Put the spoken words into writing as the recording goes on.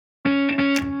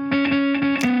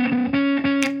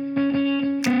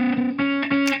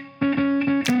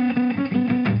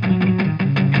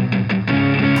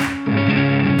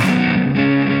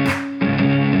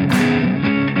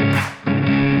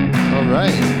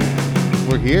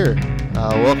We're here.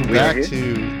 Welcome We are back here.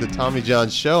 to the Tommy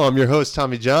Johns Show. I'm your host,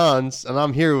 Tommy Johns, and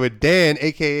I'm here with Dan,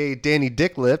 a.k.a. Danny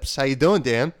Dick Lips. How you doing,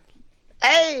 Dan?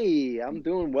 Hey, I'm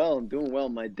doing well.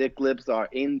 My dick lips are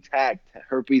intact,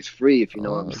 herpes free, if you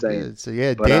know what I'm saying. Good. So,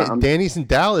 yeah, But, Danny's in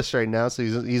Dallas right now, so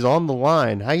he's on the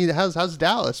line. How's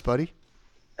Dallas, buddy?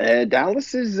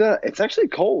 Dallas is it's actually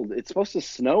cold. It's supposed to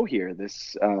snow here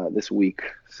this week,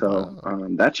 so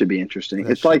that should be interesting.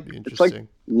 That It's should like be it's like interesting.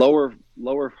 lower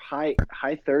high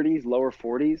 30s, lower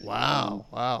 40s.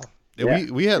 Wow.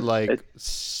 yeah. We had like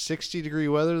 60-degree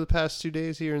weather the past 2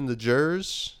 days here in the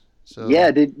Jers. So Yeah,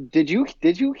 did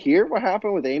you hear what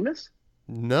happened with Amos?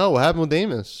 No, what happened with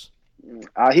Amos?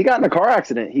 He got in a car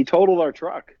accident. He totaled our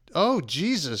truck. Oh,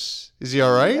 Jesus. Is he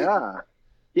all right?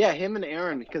 Yeah, him and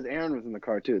Aaron, because Aaron was in the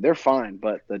car too. They're fine,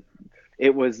 but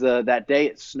it was that day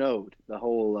it snowed, the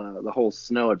whole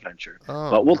snow adventure.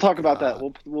 Oh, but we'll talk about God.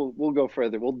 that. We'll go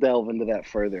further. We'll delve into that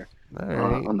further All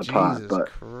right. on the Jesus pod. But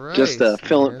Christ, just man.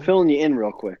 filling you in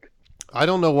real quick. I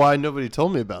don't know why nobody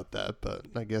told me about that, but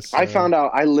I guess I found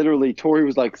out. Tori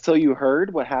was like, "So you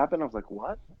heard what happened?" I was like,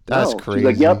 "What?" That's No. crazy.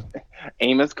 She's like, "Yep,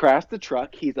 Amos crashed the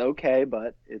truck. He's okay,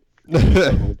 but it's."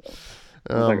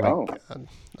 Oh, like, my oh. God.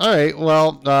 All right.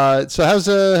 Well, so how's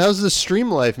the stream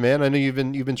life, man? I know you've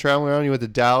been traveling around. You went to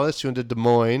Dallas. You went to Des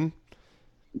Moines.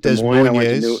 Des Moines. I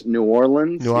went to New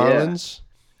Orleans. New Orleans.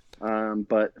 Yeah.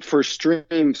 But for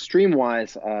stream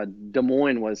wise, Des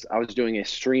Moines I was doing a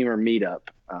streamer meetup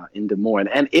in Des Moines,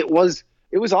 and it was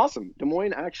awesome. Des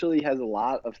Moines actually has a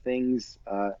lot of things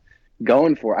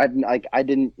going for it. I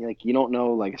didn't you don't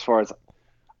know as far as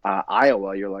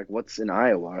Iowa, you're like, what's in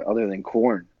Iowa other than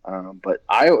corn? But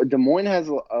Des Moines has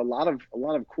a lot of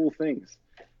cool things.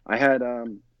 I had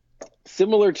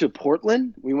similar to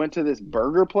Portland. We went to this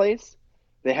burger place.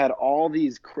 They had all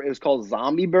these. It was called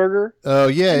Zombie Burger. Oh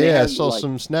yeah. I saw like,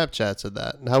 some Snapchats of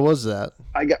that. How was that?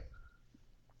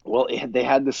 They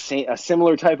had a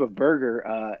similar type of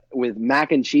burger with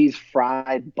mac and cheese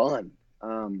fried bun,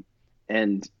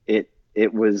 and it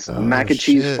was mac and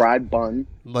cheese fried bun,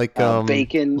 like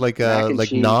bacon, like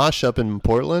cheese. Nosh up in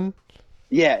Portland.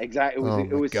 Yeah, exactly.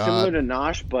 It was God. similar to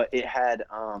Nosh, but it had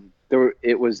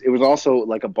it was also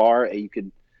like a bar. You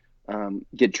could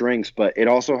get drinks, but it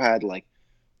also had like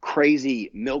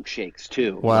crazy milkshakes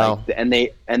too. Wow. And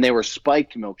they were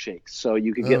spiked milkshakes, so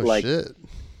you could get Shit.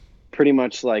 pretty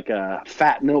much like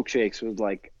fat milkshakes with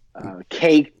like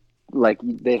cake. Like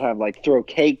they'd have throw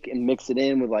cake and mix it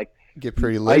in with Get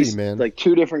pretty litty, ice, man. like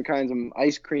two different kinds of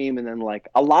ice cream, and then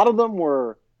a lot of them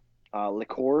were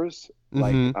liqueurs.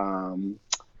 Mhm.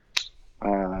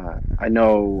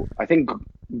 I think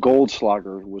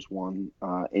Goldschlager was one,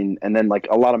 and then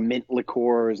a lot of mint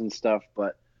liqueurs and stuff.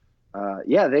 But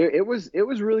it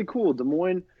was really cool. Des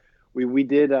Moines, we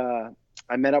did. I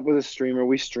met up with a streamer.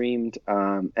 We streamed,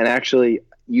 and actually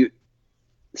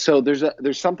so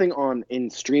there's something in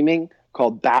streaming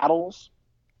called battles.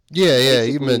 Yeah,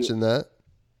 you mentioned that.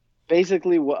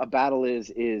 Basically, what a battle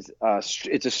is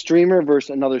it's a streamer versus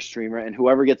another streamer, and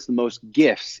whoever gets the most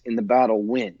gifts in the battle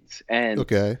wins. And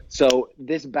Okay. so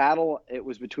this battle, it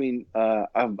was between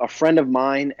a friend of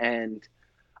mine and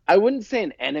I wouldn't say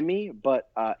an enemy, but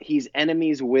he's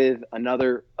enemies with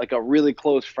another, a really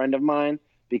close friend of mine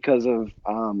because of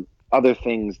other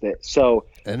things that. So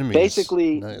Enemies.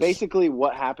 basically,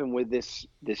 what happened with this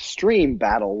stream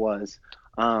battle was.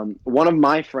 One of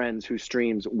my friends who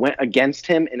streams went against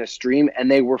him in a stream,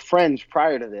 and they were friends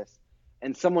prior to this,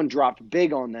 and someone dropped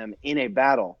big on them in a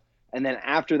battle. And then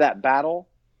after that battle,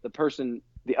 the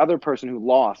other person who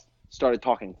lost started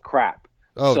talking crap.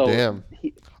 Oh, so damn.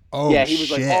 he was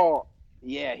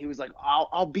shit. he was like,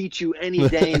 I'll beat you any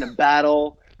day in a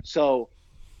battle. So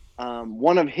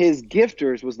one of his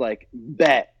gifters was like,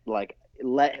 bet,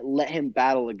 let him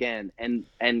battle again.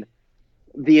 And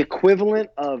the equivalent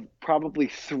of probably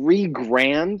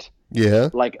 $3,000, Yeah.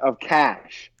 of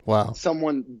cash. Wow.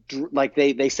 Someone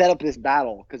they set up this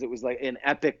battle because it was an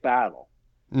epic battle,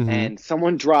 Mhm. and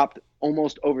someone dropped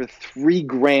almost over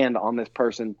 $3,000 on this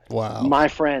person, Wow. my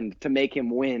friend, to make him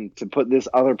win, to put this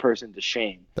other person to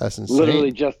shame. That's insane.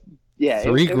 Literally, just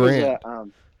 $3,000.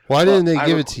 Why didn't they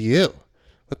give it to you?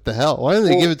 What the hell? Why didn't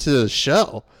they give it to the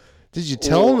show? Did you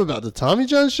tell them about the Tommy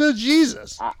John show?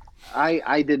 Jesus.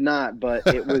 I did not, but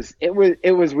it was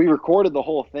we recorded the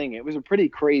whole thing. It was a pretty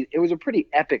crazy. It was a pretty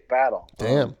epic battle.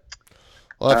 Damn.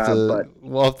 We'll have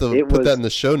to put that in the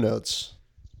show notes.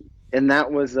 And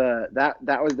that was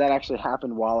that actually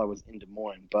happened while I was in Des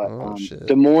Moines. But shit.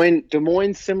 Des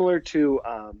Moines, similar to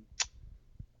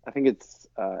I think it's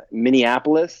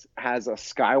Minneapolis, has a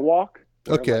skywalk.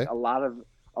 Okay. A lot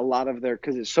of their,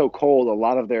 because it's so cold, a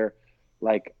lot of their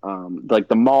like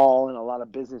the mall and a lot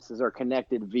of businesses are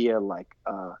connected via like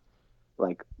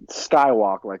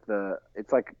skywalk,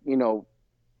 it's like,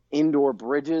 indoor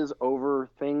bridges over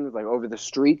things, like over the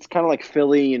streets, kind of like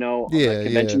Philly, Yeah,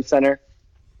 convention center.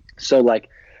 So like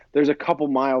there's a couple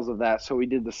miles of that. So we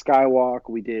did the skywalk,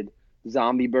 we did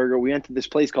Zombie Burger. We went to this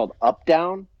place called Up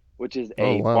Down, which is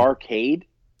a barcade.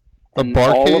 A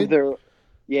barcade? All of their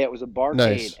Yeah, it was a barcade.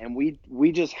 Nice. And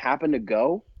we just happened to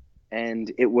go, and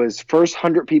it was first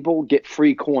 100 people get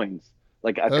free coins,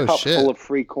 like a cup full of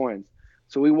free coins.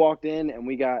 So we walked in and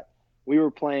we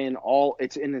were playing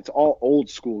it's all old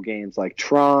school games like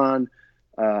Tron,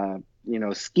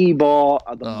 skee ball,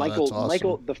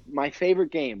 my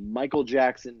favorite game, Michael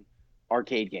Jackson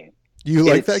arcade game. You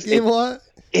like that game a lot?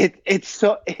 It's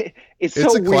so a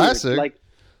classic. Weird. Like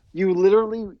you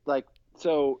literally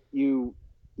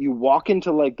you walk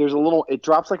into there's it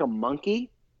drops like a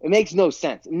monkey. It makes no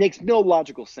sense. It makes no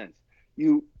logical sense.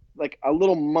 You like a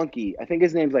little monkey. I think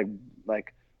his name's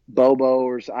like Bobo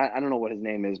or I don't know what his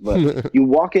name is, but you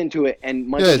walk into it and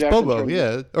Michael Jackson.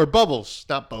 Bobo, or Bubbles,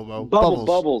 not Bobo.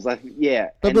 Bubbles.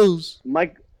 Bubbles.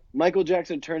 Michael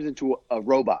Jackson turns into a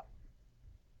robot,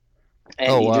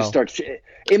 and just starts.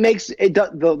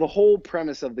 The whole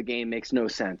premise of the game makes no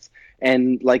sense,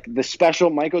 and like the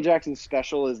Michael Jackson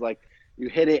special is like you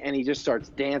hit it and he just starts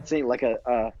dancing like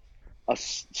a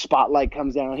spotlight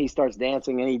comes down, he starts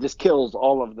dancing and he just kills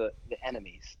all of the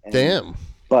enemies. And, damn.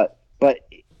 But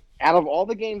out of all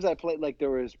the games I played, like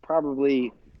there was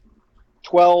probably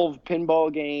 12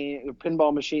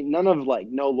 pinball machine. None of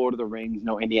no Lord of the Rings,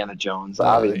 no Indiana Jones.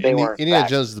 They weren't. Indiana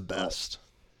Jones is the best.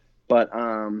 But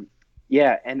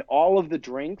yeah, and all of the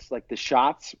drinks, like the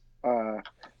shots,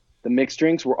 the mixed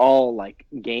drinks, were all like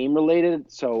game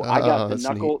related. So I got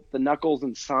the Knuckles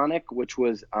and Sonic, which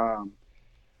was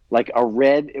like a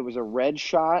red. It was a red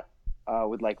shot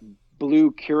with like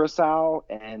blue curacao,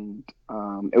 and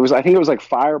I think it was like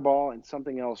Fireball and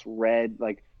something else red,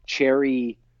 like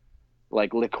cherry,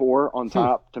 like liqueur on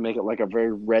top to make it like a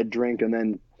very red drink, and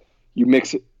then you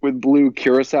mix it with blue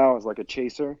curacao as like a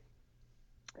chaser,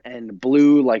 and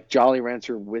blue like Jolly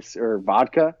Rancher or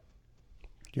vodka.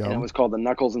 Yum. And it was called the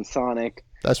Knuckles and Sonic.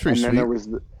 That's pretty sweet. And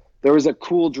then there was a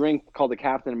cool drink called the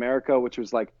Captain America, which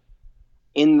was like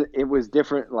it was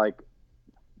different like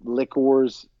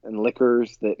liquors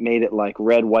that made it like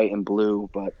red, white, and blue.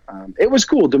 But it was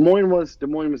cool. Des Moines was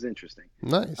interesting.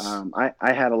 Nice. I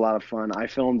had a lot of fun. I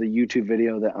filmed a YouTube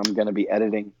video that I'm going to be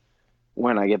editing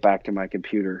when I get back to my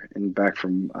computer and back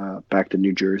to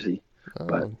New Jersey.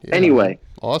 But anyway,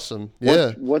 awesome.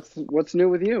 Yeah. What's new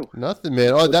with you? Nothing,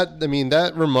 man. Oh,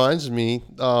 that reminds me.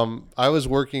 I was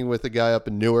working with a guy up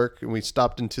in Newark, and we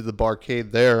stopped into the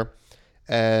barcade there,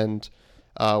 and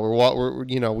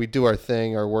we're we do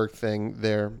our work thing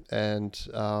there, and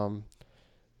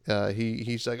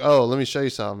he's like, oh, let me show you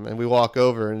something, and we walk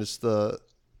over, and it's the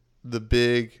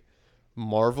big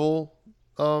Marvel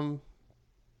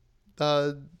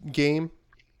game.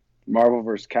 Marvel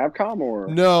vs. Capcom, or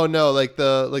no, like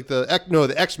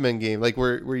the X-Men game, like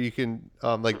where you can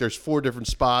like there's 4 different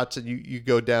spots and you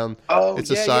go down. Oh, it's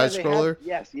a side scroller.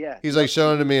 Yes. He's like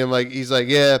showing it to me, and like he's like,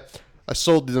 yeah, I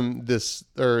sold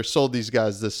these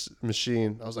guys this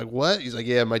machine. I was like, what? He's like,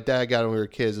 yeah, my dad got it when we were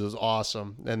kids. It was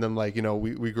awesome. And then like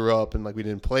we grew up and like we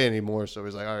didn't play anymore, so he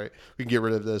was like, all right, we can get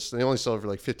rid of this. And they only sold it for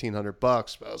like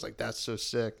 $1,500, but I was like, that's so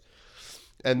sick.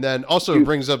 And then also it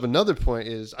brings up another point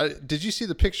is, did you see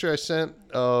the picture I sent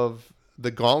of the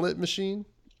Gauntlet machine?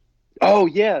 Oh,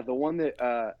 yeah. The one that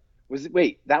that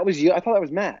was you? I thought that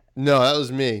was Matt. No, that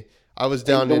was me. I was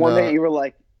down in... The one that you were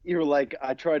like,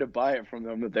 I tried to buy it from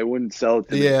them, but they wouldn't sell it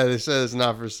to me. Yeah, they said it's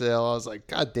not for sale. I was like,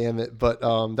 God damn it. But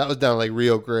that was down like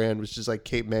Rio Grande, which is like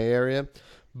Cape May area.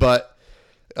 But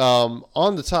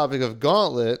on the topic of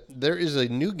Gauntlet, there is a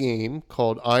new game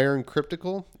called Iron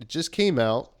Cryptical. It just came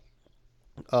out.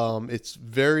 It's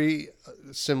very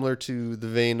similar to the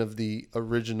vein of the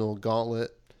original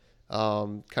Gauntlet,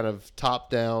 kind of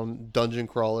top-down dungeon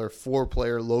crawler,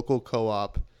 4-player local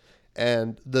co-op,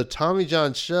 and the Tommy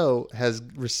John Show has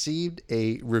received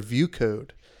a review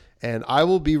code, and I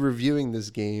will be reviewing this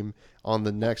game on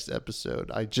the next episode.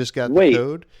 I just got the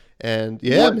code, and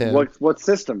man, what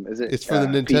system is it? It's for the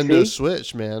Nintendo PC?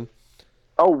 Switch, man.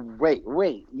 Oh, wait.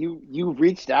 You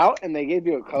reached out and they gave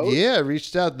you a code? Yeah, I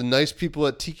reached out. The nice people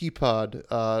at Tiki Pod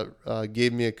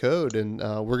gave me a code, and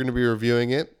we're going to be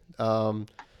reviewing it.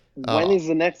 When is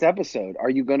the next episode?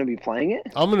 Are you going to be playing it?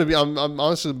 I'm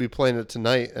honestly going to be playing it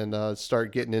tonight and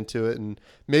start getting into it, and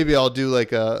maybe I'll do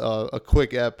like a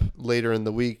quick ep later in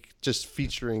the week just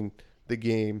featuring the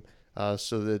game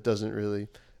so that it doesn't really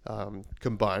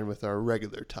combined with our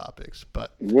regular topics.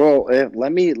 But Well,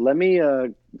 let me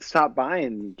stop by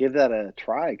and give that a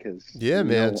try because yeah,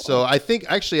 man. So I think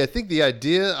the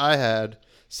idea I had,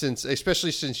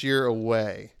 especially since you're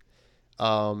away,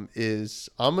 is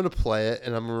I'm gonna play it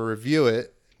and I'm gonna review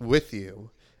it with you.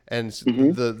 And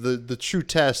the true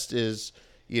test is,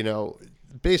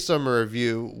 based on my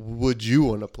review, would you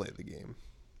want to play the game?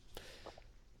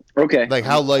 Okay. Like,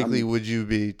 how likely would you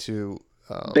be to?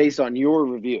 Based on your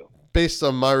review. Based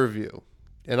on my review,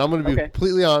 and I'm going to be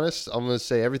completely honest. I'm going to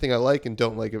say everything I like and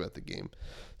don't like about the game.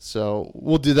 So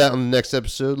we'll do that on the next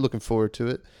episode. Looking forward to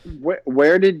it.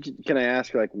 Can I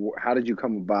ask you, how did you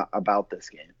come about this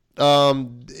game?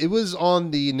 It was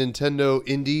on the Nintendo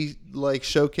Indie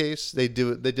showcase. They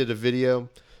did a video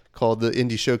called the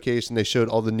Indie Showcase, and they showed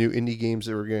all the new indie games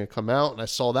that were going to come out. And I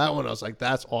saw that one. I was like,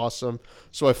 that's awesome.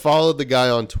 So I followed the guy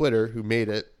on Twitter who made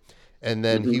it, and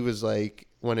then he was like,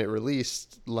 when it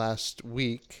released last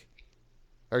week,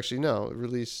 actually no, it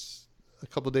released a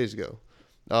couple of days ago.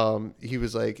 He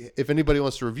was like, if anybody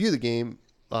wants to review the game,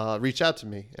 reach out to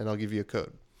me and I'll give you a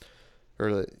code.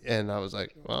 And I was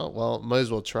like, well, might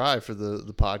as well try for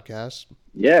the podcast.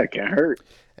 Yeah, it can't hurt.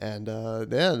 And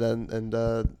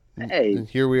and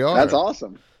here we are. That's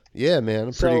awesome. Yeah, man,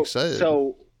 I'm pretty excited.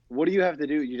 So what do you have to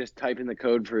do? You just type in the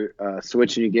code for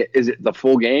Switch and is it the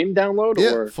full game download?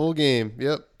 Yeah, or? Full game.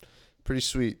 Yep. Pretty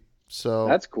sweet. So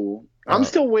that's cool. I'm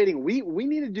still waiting. We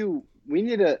need to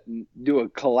do a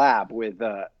collab with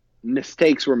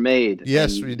Mistakes Were Made.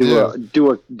 Yes, we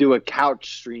do a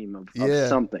couch stream of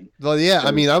something. Well, yeah.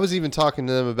 I mean, I was even talking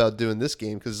to them about doing this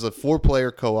game because it's a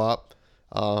 4-player co-op.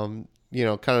 Kind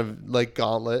of like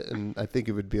Gauntlet, and I think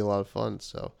it would be a lot of fun.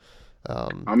 So,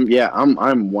 I'm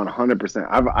 100%.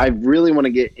 I really want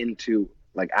to get into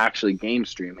actually game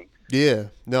streaming. Yeah.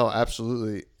 No,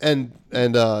 absolutely. And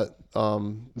Matt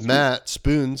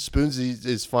Spoonsy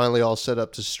is finally all set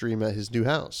up to stream at his new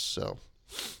house. So.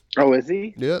 Oh, is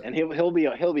he? Yeah. And he'll be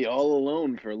all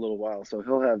alone for a little while, so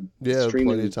he'll have streaming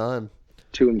plenty of time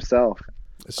to himself.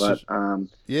 But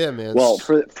yeah, man. Well,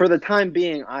 for the time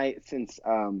being, since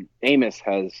Amos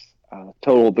has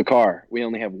totaled the car, we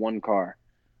only have one car.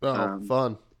 Oh,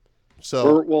 fun.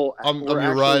 So I'm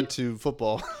your ride to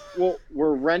football. Well,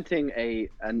 we're renting a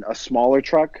smaller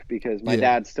truck because my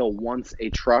dad still wants a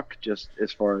truck, just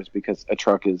as far as because a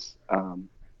truck is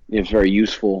it's very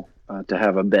useful to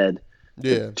have a bed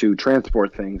to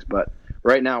transport things. But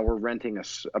right now we're renting a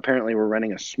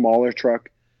smaller truck.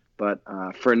 But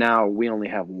for now, we only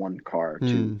have one car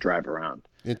to drive around.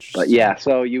 But yeah,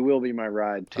 so you will be my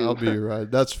ride too. I'll be your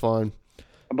ride. That's fine.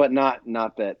 But not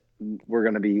that we're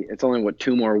gonna be. It's only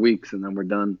 2 more weeks and then we're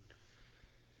done.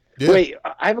 Yeah. Wait,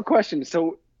 I have a question.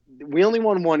 So we only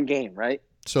won one game, right?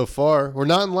 So far, we're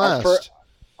not in last.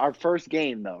 Our first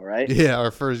game, though, right? Yeah,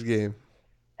 our first game.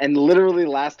 And literally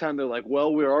last time they're like,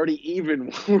 "Well, we're already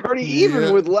even. We're already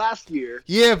even with last year."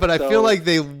 Yeah, but I feel like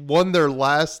they won their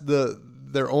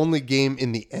only game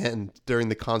in the end during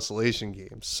the consolation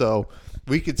games, so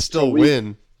we could still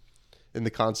win in the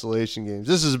consolation games.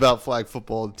 This is about flag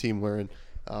football, the team we're in,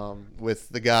 with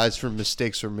the guys from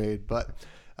Mistakes Were Made. But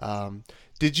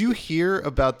did you hear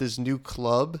about this new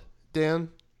club, Dan,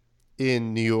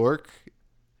 in New York?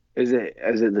 Is it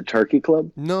the Turkey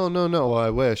Club? No. I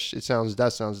wish. That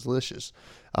sounds delicious.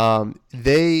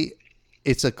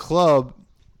 It's a club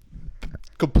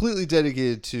completely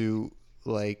dedicated to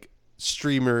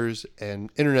streamers and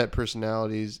internet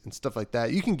personalities and stuff like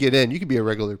that. You can get in. You can be a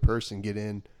regular person, get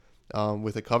in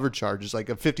with a cover charge. It's like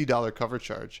a $50 cover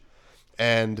charge.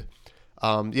 And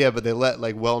but they let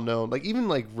well-known, even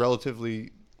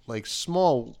relatively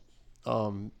small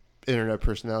internet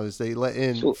personalities, they let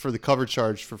in for the cover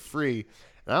charge for free.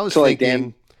 And I was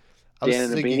thinking,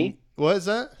 Dan and a Beanie? What is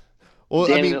that? Well,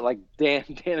 Dan and a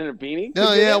Beanie?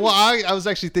 No, yeah. Well, I was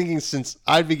actually thinking since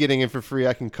I'd be getting it for free,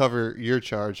 I can cover your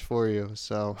charge for you.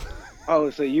 So. Oh,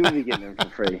 so you would be getting it for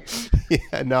free?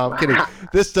 Yeah, no, I'm kidding.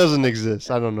 This doesn't exist.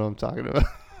 I don't know what I'm talking about.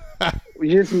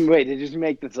 Did you just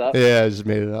make this up? Yeah, I just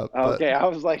made it up. Okay, I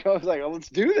was like, oh, let's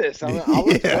do this. Let's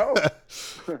go.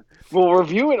 We'll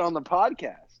review it on the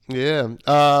podcast. Yeah. Hey,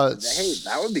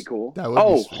 that would be cool. That would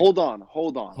be sweet. Hold on.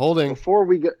 Holding. Before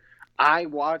we go, I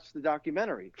watched the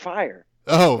documentary, Fire.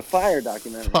 Oh, the Fire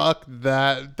documentary. Fuck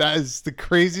that. That is the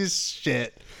craziest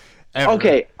shit ever.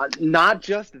 Okay, not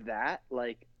just that.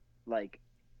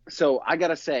 So I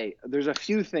gotta say, there's a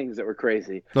few things that were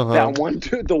crazy. That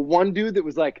the one dude that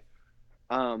was like,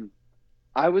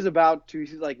 I was about to.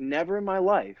 He's like, never in my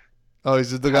life. Oh,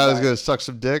 he's the guy who's gonna suck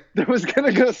some dick. That was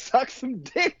gonna go suck some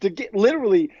dick to get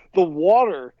literally the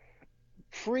water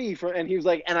free for, and he was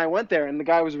like, and I went there, and the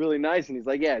guy was really nice, and he's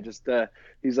like, yeah, just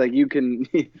he's like, you can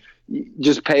you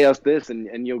just pay us this,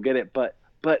 and you'll get it. But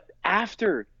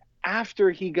after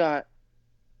he got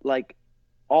like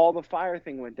all the fire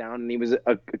thing went down, and he was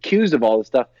accused of all this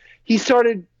stuff, he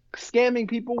started scamming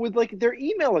people with like their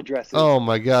email addresses. Oh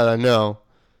my god, I know.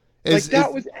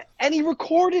 And he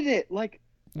recorded it. Like,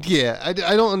 yeah, I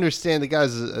don't understand. The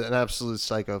guy's an absolute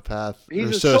psychopath.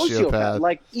 he's or a sociopath.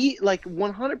 Like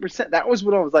 100%. That was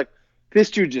what I was like. This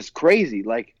dude just crazy.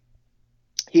 Like,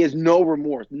 he has no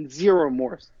remorse, zero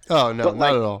remorse. Oh no,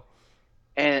 not at all.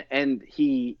 And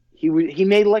he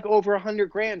made like over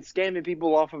 $100,000 scamming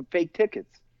people off of fake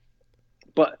tickets.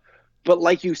 But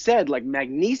like you said, like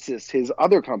Magnesis, his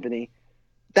other company,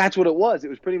 that's what it was. It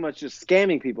was pretty much just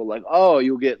scamming people. Like, oh,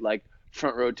 you'll get like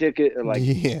front row ticket or like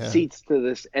seats to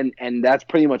this, and that's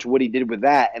pretty much what he did with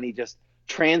that. And he just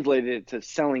translated it to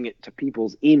selling it to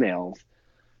people's emails,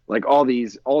 like all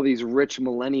these rich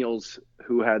millennials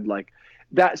who had like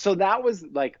that. So that was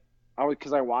like,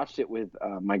 because I watched it with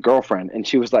my girlfriend, and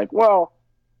she was like, well,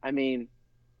 I mean,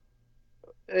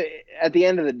 at the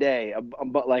end of the day,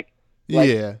 but like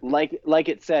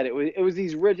it said, it was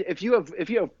these rich. If you have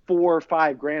 $4 or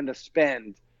 $5 to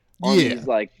spend on these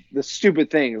like the stupid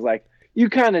things, like you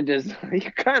kind of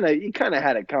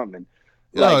had it coming.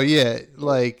 Like, oh yeah,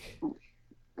 like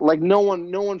no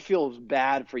one feels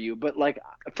bad for you, but like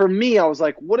for me, I was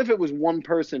like, what if it was one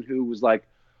person who was like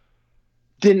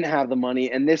didn't have the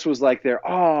money, and this was like their,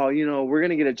 oh, you know, we're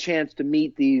gonna get a chance to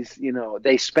meet these, you know,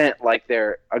 they spent like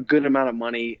a good amount of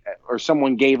money, or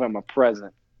someone gave them a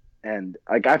present, and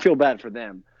like I feel bad for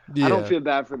them. Yeah. I don't feel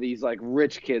bad for these like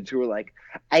rich kids who are like,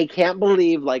 I can't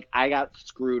believe like I got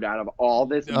screwed out of all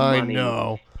this money. I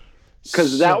know,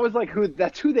 because that was like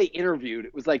that's who they interviewed.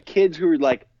 It was like kids who were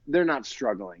like, they're not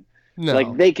struggling. No. Like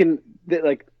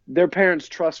like their parents'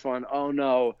 trust fund. Oh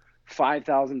no,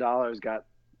 $5,000 got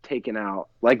taken out.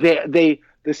 Like the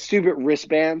stupid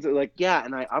wristbands are like, yeah,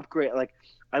 and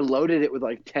I loaded it with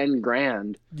like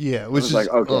 $10,000. Yeah, which is like,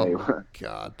 okay. Oh my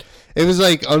god, it was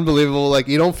like unbelievable. Like,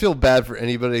 you don't feel bad for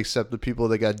anybody except the people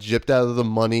that got gypped out of the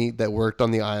money that worked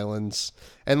on the islands,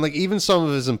 and like even some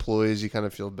of his employees, you kind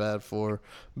of feel bad for.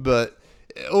 But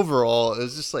overall, it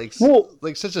was just like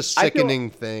such a sickening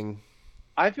thing.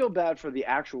 I feel bad for the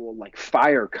actual like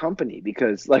fire company,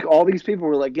 because like all these people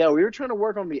were like, yeah, we were trying to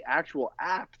work on the actual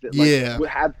app that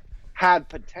like had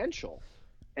potential,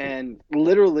 and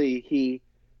literally he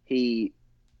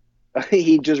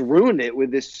just ruined it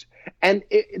with this. And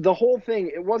the whole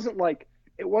thing, it wasn't like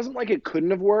it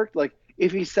couldn't have worked. Like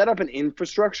if he set up an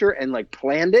infrastructure and like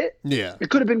planned it, yeah, it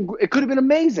could have been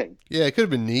amazing. Yeah, it could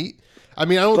have been neat. I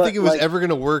mean, I don't think it was ever going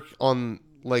to work on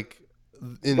like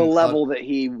in the level that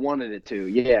he wanted it to.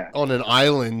 Yeah, on an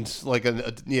island, like it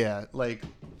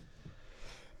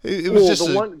was just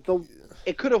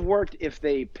it could have worked if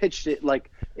they pitched it like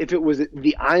if it was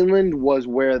the island was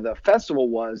where the festival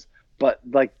was, but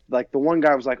like the one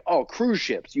guy was like, oh, cruise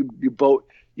ships, you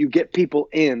get people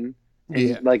in,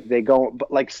 and like they go,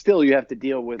 but like still you have to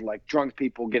deal with like drunk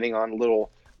people getting on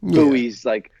little buoys,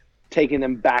 like taking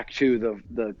them back to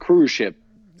the cruise ship.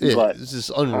 Yeah, but it's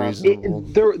just unreasonable.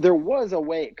 There was a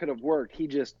way it could have worked. He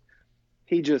just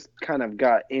kind of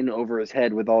got in over his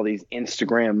head with all these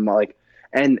Instagram like,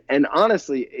 and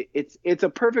honestly, it's a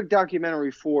perfect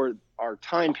documentary for our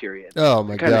time period. Oh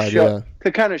my god, yeah.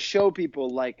 To kind of show people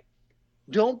like,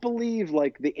 don't believe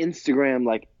like the Instagram,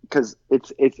 like, because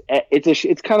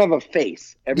it's kind of a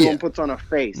face. Everyone puts on a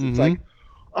face. Mm-hmm. It's like,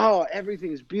 oh,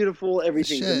 everything's beautiful,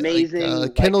 everything's amazing.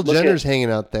 Like, Kendall Jenner's hanging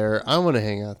out there. I want to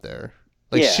hang out there.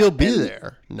 Like, she'll be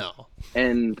there. No.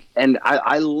 And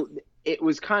it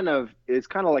was kind of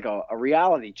like a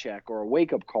reality check or a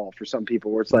wake up call for some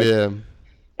people, where it's like,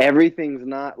 everything's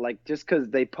not like, just because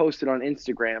they posted on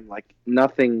Instagram, like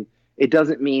nothing. It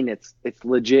doesn't mean it's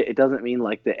legit. It doesn't mean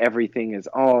like that everything is,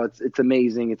 oh, it's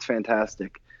amazing, it's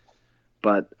fantastic.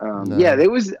 But it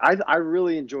was. I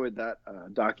really enjoyed that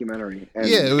documentary. And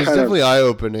it was definitely eye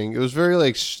opening. It was very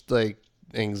like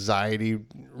anxiety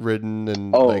ridden,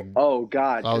 and oh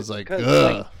god, I was like, ugh.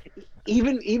 Like,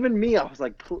 even me, I was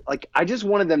like I just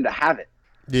wanted them to have it.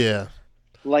 Yeah.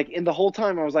 Like, in the whole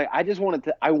time I was like, I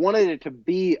wanted it to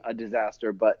be a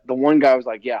disaster, but the one guy was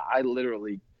like, yeah, I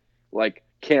literally like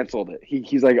canceled it.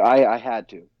 He's like, I had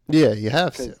to. Yeah, you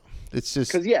have to. It's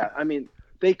just because I mean,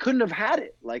 they couldn't have had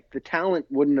it. Like, the talent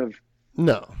wouldn't have.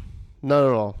 No, not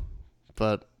at all.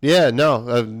 But yeah, no,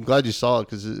 I'm glad you saw it,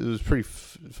 because it was pretty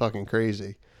fucking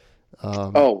crazy.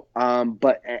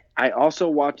 But I also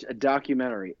watched a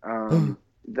documentary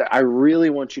that I really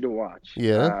want you to watch.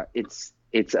 Yeah, it's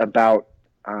about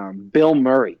Bill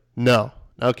Murray. No,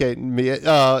 Okay,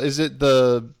 is it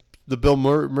the Bill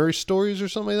Murray stories or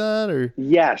something like that, or?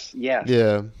 Yes, yes.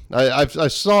 Yeah, I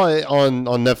saw it on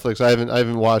Netflix. I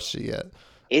haven't watched it yet.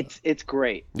 It's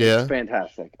great. It's Yeah,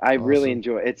 fantastic. I really awesome.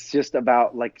 enjoy it. It's just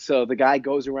about like so the guy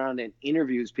goes around and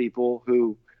interviews people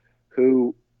who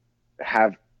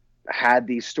have had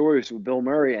these stories with Bill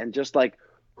Murray and just like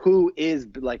who is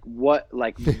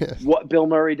what Bill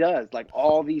Murray does. Like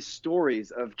all these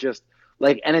stories of just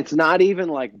like and it's not even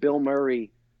like Bill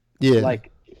Murray Yeah.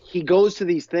 like he goes to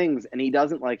these things and he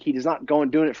does not go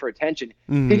and doing it for attention.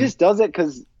 He Hmm. just does it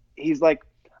because he's like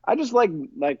I just like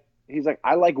he's like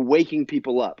I like waking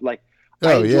people up. Like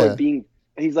I Oh enjoy yeah. being.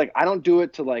 He's like I don't do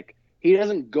it to like he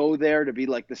doesn't go there to be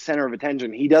like the center of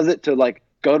attention. He does it to like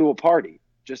go to a party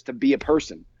just to be a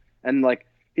person. And like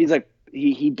he's like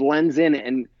he blends in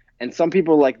and some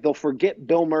people like they'll forget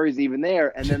Bill Murray's even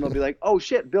there and then they'll be like oh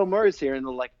shit Bill Murray's here and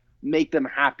they'll like make them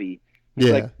happy. He's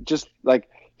Yeah. like just like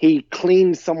he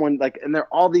cleans someone like and they're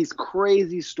all these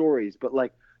crazy stories but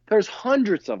like there's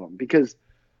hundreds of them because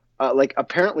like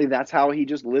apparently that's how he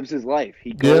just lives his life.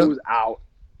 He Yeah. goes out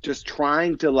just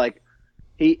trying to like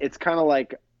he it's kind of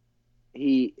like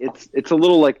it's a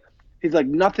little like he's like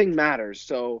nothing matters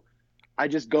so I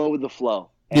just go with the flow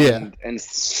Yeah. and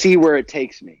see where it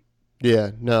takes me.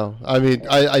 Yeah. No, I mean,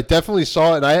 I definitely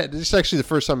saw it. And this is actually the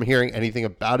first time I'm hearing anything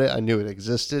about it. I knew it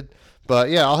existed, but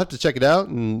yeah, I'll have to check it out,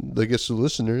 and I guess the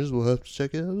listeners will have to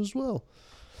check it out as well.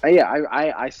 Yeah,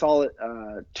 I saw it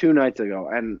 2 nights ago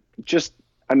and just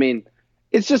I mean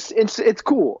it's just it's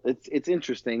cool. It's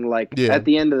interesting. Like Yeah. at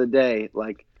the end of the day,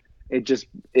 like it just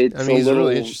it's I mean, a he's a little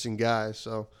really interesting guy.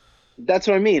 So that's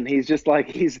what I mean. He's just like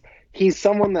he's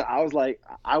someone that I was like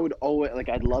I would always like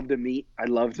I'd love to meet. I'd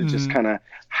love to just Mhm. kind of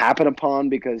happen upon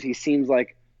because he seems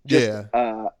like just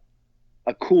yeah.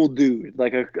 a cool dude,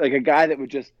 like a guy that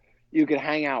would just you could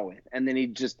hang out with, and then he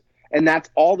just and that's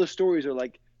all the stories are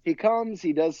like he comes,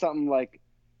 he does something like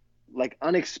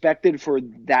unexpected for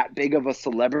that big of a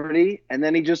celebrity, and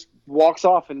then he just walks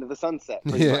off into the sunset.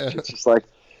 Pretty Yeah. much, it's just like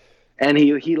and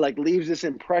he like leaves this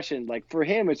impression like for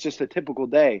him it's just a typical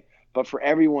day but for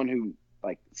everyone who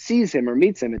like sees him or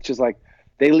meets him it's just like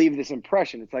they leave this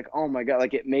impression it's like oh my god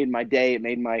like it made my day it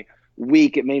made my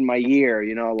week it made my year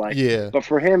you know like Yeah. but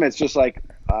for him it's just like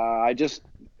I just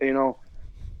you know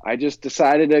I just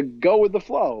decided to go with the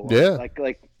flow Yeah. like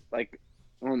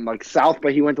south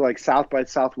by he went to like South by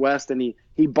Southwest and he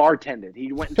bartended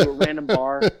he went into a random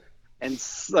bar and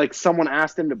like someone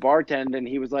asked him to bartend and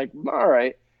he was like all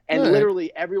right and All right.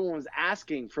 literally everyone was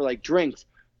asking for like drinks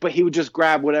but he would just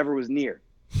grab whatever was near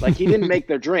like he didn't make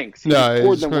their drinks he No, just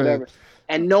poured it's them right. whatever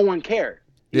and no one cared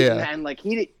Yeah. and like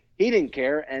he didn't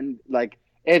care and like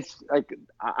it's like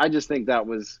I just think that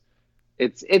was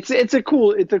it's a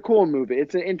cool movie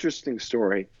it's an interesting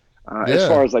story as Yeah.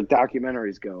 far as like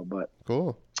documentaries go but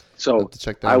Cool. so Have to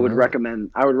check that I would out.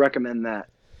 recommend that.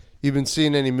 You've been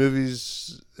seeing any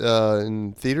movies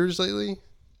in theaters lately?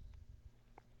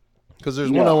 Because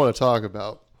there's one I No. want to talk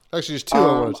about. Actually, there's two I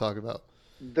want Um, to talk about.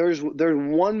 There's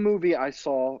one movie I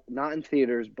saw not in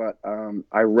theaters, but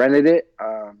I rented it.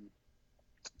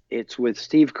 It's with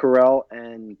Steve Carell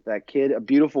and that kid, A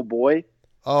Beautiful Boy.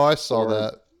 Oh, I saw or-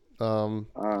 that.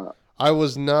 Uh, I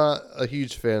was not a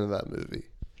huge fan of that movie.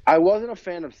 I wasn't a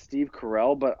fan of Steve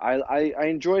Carell, but I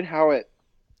enjoyed how it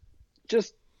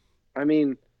just. I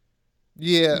mean,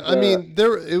 Yeah, I The- mean,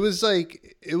 it was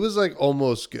like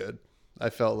almost good. I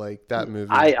felt like that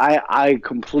movie. I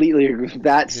completely agree.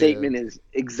 That Yeah. statement is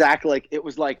exactly like it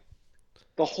was like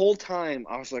the whole time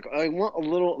I was like I want a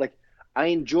little like I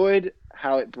enjoyed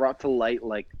how it brought to light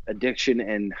like addiction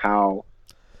and how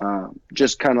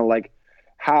just kind of like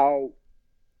how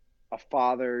a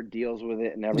father deals with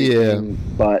it and everything.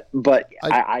 But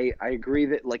I agree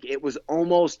that like it was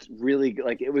almost really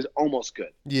like it was almost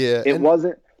good. yeah, It and-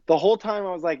 wasn't the whole time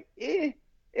I was like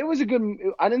it was a good.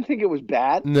 I didn't think it was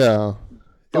bad. No, it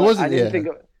But wasn't. I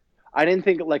didn't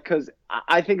think like because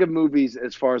I think of movies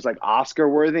as far as like Oscar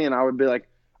worthy, and I would be like,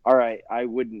 all right, I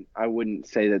wouldn't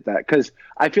say that because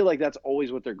I feel like that's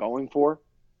always what they're going for.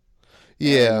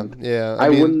 yeah, and yeah. I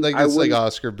mean, wouldn't- like I it's like wouldn't-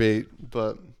 Oscar bait,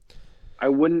 but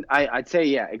I'd say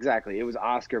yeah, exactly. It was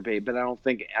Oscar bait, but I don't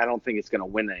think it's gonna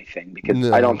win anything because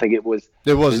No. I don't think it was.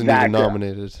 it wasn't that even good.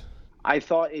 nominated. I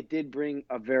thought it did bring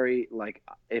a very like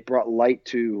it brought light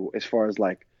to as far as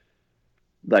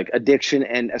like addiction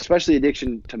and especially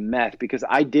addiction to meth because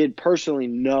I did personally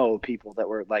know people that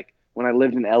were like when I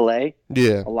lived in LA,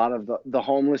 Yeah, a lot of the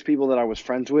homeless people that I was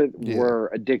friends with Yeah. were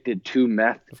addicted to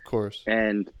meth of course.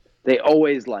 and they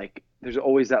always like there's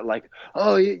always that like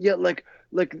oh yeah like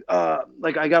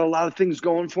I got a lot of things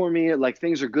going for me like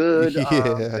things are good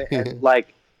Yeah. and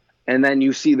and then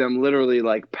you see them literally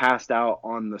like passed out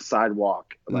on the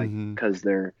sidewalk, like Mm-hmm. because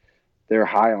they're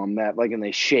high on that, like, and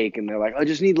they shake and they're like, I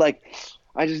just need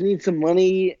some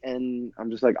money, and I'm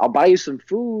just like, I'll buy you some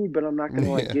food, but I'm not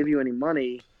gonna like Yeah. give you any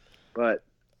money. But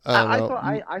I don't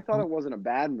know. I thought it wasn't a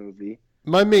bad movie,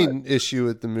 My but main issue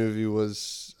with the movie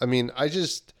was, I mean,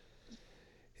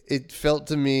 it felt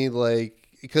to me like,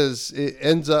 because it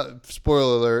ends up,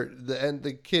 spoiler alert,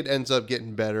 the kid ends up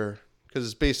getting better because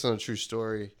it's based on a true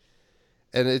story,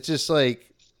 and it's just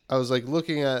like, I was like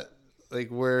looking at like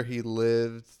where he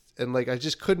lived, and like I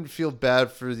just couldn't feel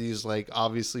bad for these like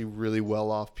obviously really well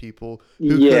off people who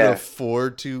could yeah,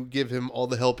 afford to give him all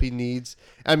the help he needs.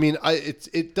 I mean,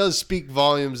 it does speak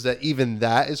volumes that even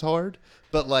that is hard,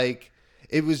 but like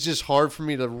it was just hard for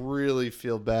me to really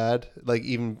feel bad, like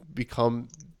even become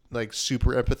like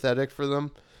super empathetic for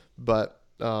them. But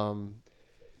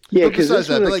yeah, but because besides this was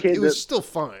that, but a like it kid was that still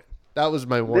fine. That was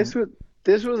my one. this was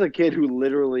this was a kid who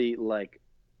literally like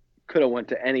could have went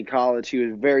to any college. He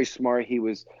was very smart. He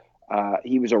was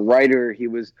a writer. He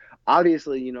was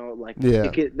obviously, like it Yeah.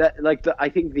 can that like I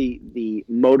think the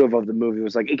motive of the movie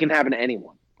was like it can happen to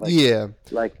anyone. Yeah.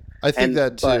 Like I think and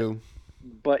that too.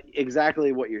 but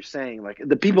exactly what you're saying. Like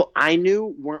the people I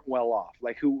knew weren't well off.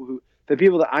 Like who the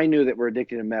people that I knew that were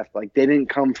addicted to meth, like they didn't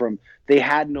come from. They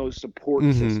had no support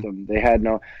Hmm. system. They had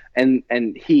no, and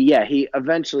he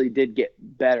eventually did get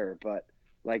better. But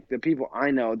like the people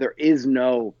I know, there's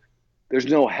no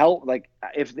help. Like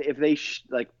if they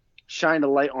like shined a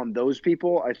light on those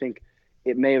people, I think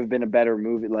it may have been a better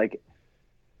movie.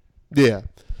 Yeah.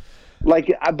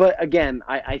 But again,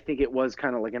 I think it was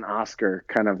kind of like an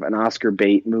Oscar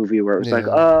bait movie where it was like,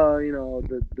 Yeah. oh,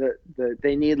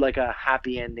 they need like a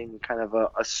happy ending, kind of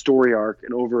a story arc,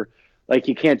 and over, like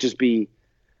you can't just be,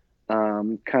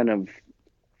 kind of,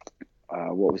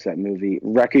 what was that movie?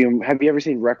 Requiem. Have you ever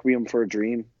seen Requiem for a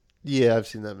Dream? Yeah, I've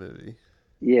seen that movie.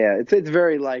 Yeah, it's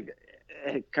very like,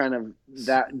 kind of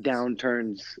that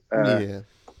downturns. Yeah.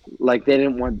 Like they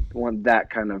didn't want that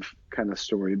kind of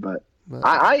story, but. Uh,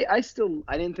 I still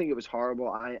I didn't think it was horrible.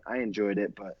 I enjoyed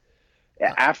it, but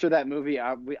after that movie,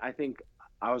 I think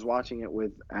I was watching it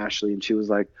with Ashley, and she was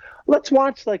like, "Let's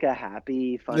watch like a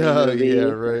happy, funny oh yeah,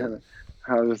 movie." right. And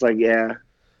I was like, "Yeah,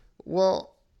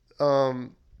 Well,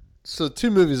 so two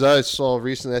movies I saw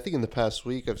recently. I think in the past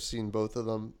week I've seen both of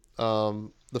them.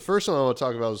 The first one I want to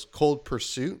talk about is Cold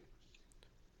Pursuit.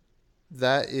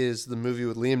 That is the movie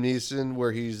with Liam Neeson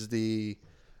where he's the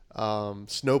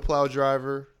snowplow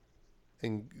driver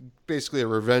and basically a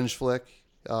revenge flick.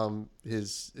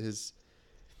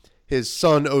 His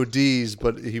son ODs,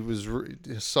 but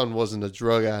his son wasn't a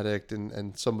drug addict,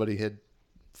 and somebody had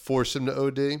forced him to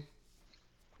OD.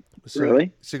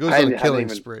 really." So he goes on a killing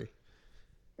Even spree.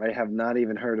 I have not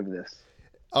even heard of this.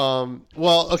 Well,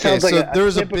 okay, Sounds like so a there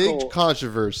was a typical. big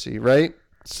controversy, right?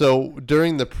 So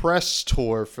during the press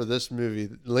tour for this movie,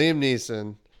 Liam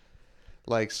Neeson,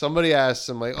 like somebody asked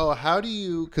him, like, "Oh, how do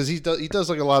you?" Because he does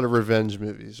like a lot of revenge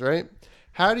movies, right?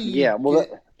 How do you Yeah, well,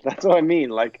 get? that's what I mean.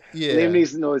 Like Liam Yeah,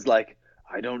 Neeson always like,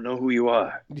 "I don't know who you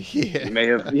are. yeah.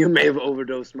 You may have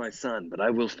overdosed my son, but I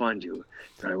will find you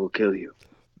and I will kill you."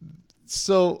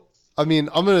 So I mean,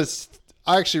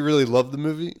 I actually really love the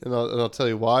movie, and I'll tell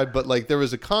you why. But like, there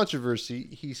was a controversy.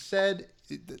 He said,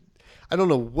 I don't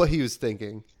know what he was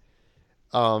thinking.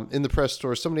 In the press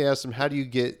tour, somebody asked him, "How do you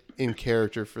get in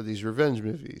character for these revenge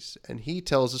movies?" And he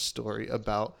tells a story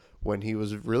about when he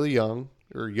was really young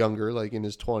or younger, like in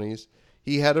his 20s.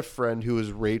 He had a friend who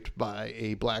was raped by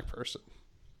a black person,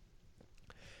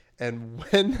 and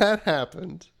when that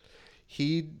happened,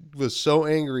 he was so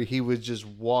angry he would just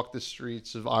walk the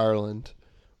streets of Ireland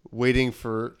waiting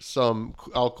for some,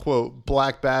 I'll quote,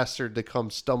 black bastard to come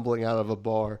stumbling out of a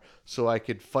bar so I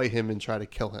could fight him and try to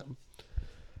kill him.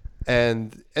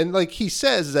 And like he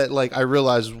says that, like, I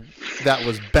realized that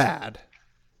was bad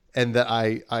and that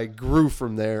I grew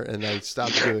from there and I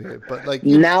stopped doing it. But like,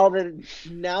 Now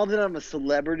that I'm a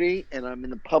celebrity and I'm in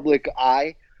the public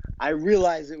eye, I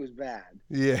realize it was bad.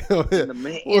 yeah. In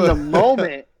the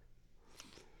moment,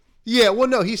 Yeah, well,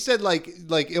 no, he said like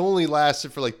it only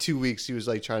lasted for like 2 weeks. He was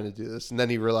like trying to do this, and then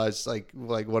he realized like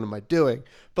what am I doing?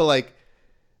 But like,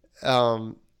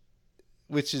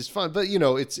 which is fun. But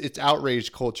it's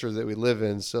outrage culture that we live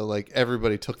in. So like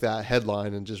everybody took that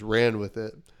headline and just ran with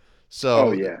it. oh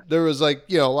So yeah, there was like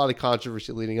a lot of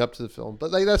controversy leading up to the film.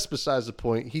 But like that's besides the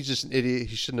point. He's just an idiot.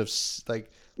 He shouldn't have like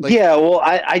yeah. Well,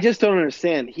 I just don't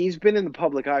understand. He's been in the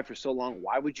public eye for so long.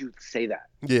 Why would you say that?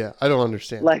 yeah. I don't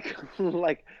understand. Like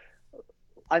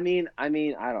I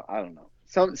don't know.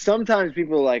 Sometimes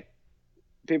people like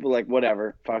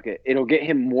whatever, fuck it. It'll get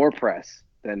him more press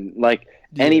than like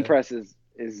any Yeah, press is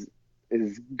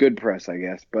is good press, I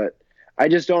guess. But I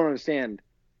just don't understand.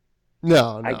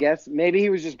 No, I no. guess maybe he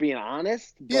was just being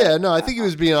honest. Yeah, But no, I think he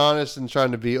was being honest and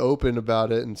trying to be open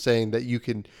about it and saying that you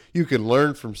can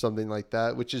learn from something like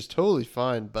that, which is totally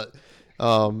fine. But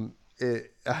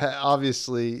it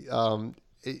obviously,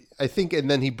 I think, and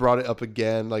then he brought it up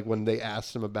again, like when they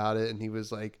asked him about it, and he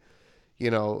was like,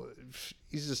 you know,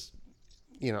 he's just,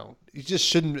 he just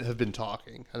shouldn't have been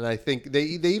talking. And I think they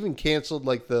even canceled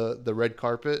like the red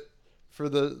carpet for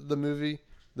the movie,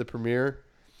 the premiere.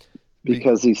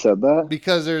 because he said that.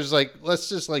 Because there's like, let's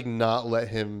just like not let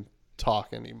him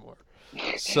talk anymore.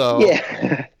 So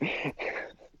Yeah.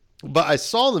 but I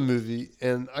saw the movie,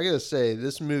 and I gotta say,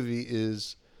 this movie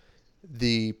is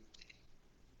the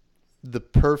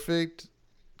perfect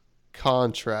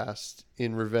contrast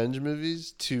in revenge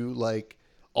movies to like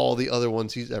all the other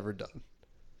ones he's ever done.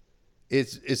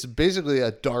 It's basically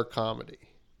a dark comedy.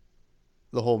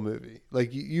 The whole movie,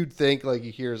 like you'd think, like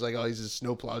you hear is like, oh, he's a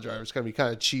snowplow driver. It's gonna be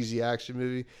kind of cheesy action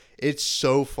movie. It's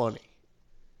so funny,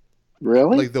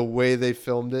 Really? like the way they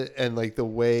filmed it, and like the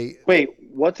way Wait,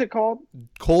 what's it called?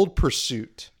 Cold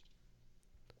Pursuit.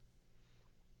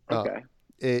 Okay.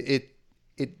 It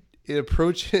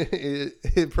approaches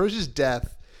it approaches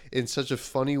death in such a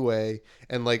funny way,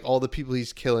 and like all the people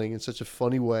he's killing in such a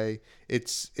funny way.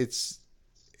 It's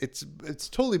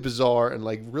totally bizarre and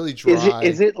like really dry.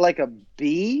 Is it like a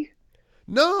B?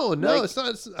 No, Like, it's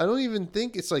not. I don't even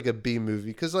think it's like a B movie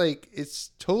because like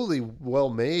it's totally well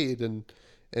made and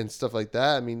stuff like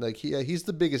that. I mean, like he's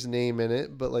the biggest name in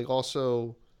it, but like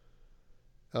also,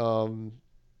 Laura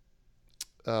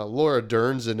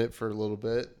Dern's in it for a little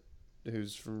bit.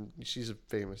 She's a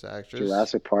famous actress.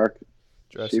 Jurassic Park.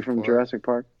 She from Park, Jurassic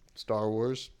Park? Star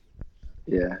Wars.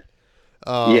 Yeah.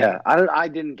 Um, Yeah. I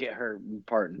didn't get her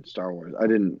part in Star Wars.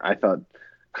 I thought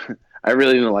I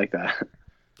really didn't like that.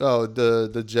 Oh,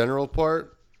 the general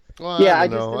part. Well, Yeah, I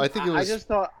don't know. I think it was.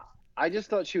 I just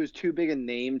thought she was too big a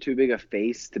name, too big a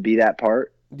face to be that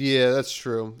part. Yeah, that's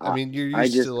true. I mean, you're I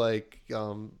used just to like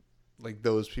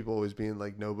those people always being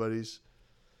like nobodies.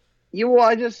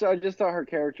 I just thought her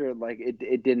character, like,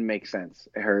 it didn't make sense.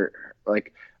 Her,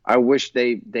 like, I wish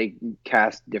they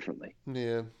cast differently.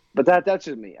 Yeah. But that's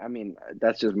just me. I mean,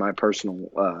 that's just my personal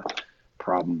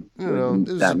problem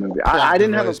with that movie. I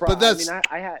didn't have a problem. But that's, I mean,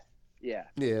 I had, yeah.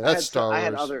 that's Star Wars. I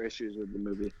had other issues with the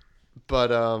movie.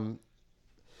 But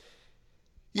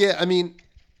yeah, I mean,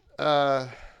 yeah,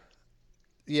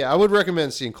 I would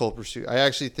recommend seeing Cold Pursuit. I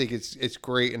actually think it's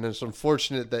great, and it's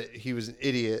unfortunate that he was an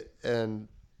idiot and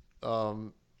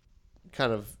kind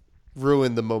of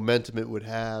ruined the momentum it would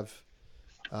have.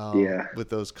 With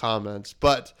those comments.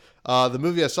 But the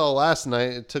movie I saw last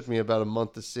night, it took me about a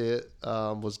month to see it,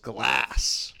 was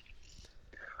Glass.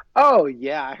 Oh,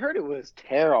 yeah. I heard it was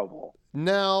terrible.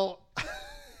 Now,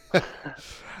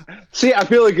 see, I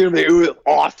feel like it was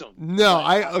awesome. No,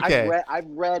 okay. I've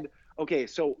read. Okay,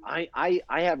 so I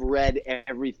have read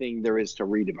everything there is to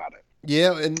read about it.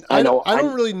 Yeah, and I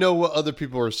don't really know what other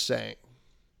people are saying.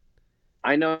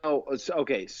 I know.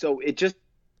 Okay, so it just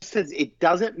says it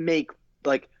doesn't make,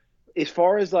 like, as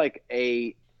far as like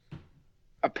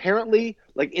apparently,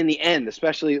 like, in the end,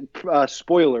 especially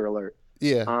spoiler alert.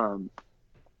 Yeah.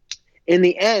 In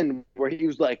the end, where he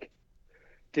was like,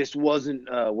 this wasn't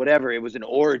whatever, it was an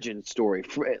origin story.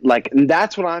 Like, and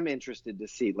that's what I'm interested to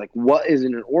see. Like, what is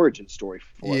an origin story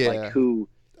for? Yeah. Like, who?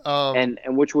 And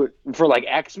which would, for like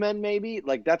X-Men, maybe?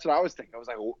 Like, that's what I was thinking. I was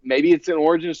like, well, maybe it's an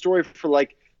origin story for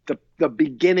like the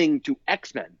beginning to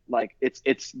X-Men. Like, it's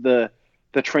the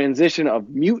transition of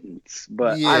mutants,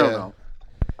 but I don't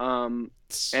know.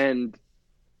 And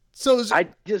so I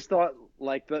just thought,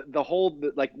 like, the whole,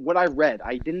 like, what I read,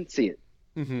 I didn't see it.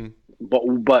 Mm-hmm.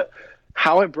 But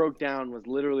how it broke down was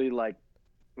literally like,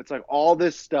 it's like all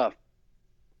this stuff.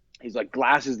 He's like,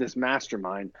 Glass is this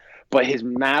mastermind, but his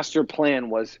master plan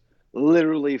was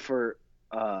literally for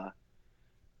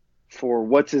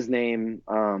what's his name,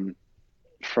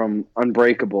 from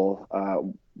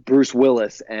Unbreakable, Bruce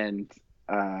Willis and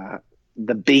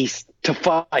the Beast to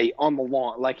fight on the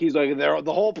lawn. Like, he's like,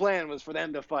 the whole plan was for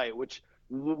them to fight, which,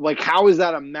 like, how is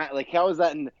that how is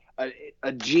that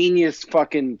a genius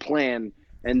fucking plan?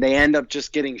 And they end up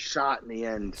just getting shot in the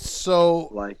end. So,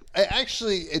 like,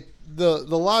 the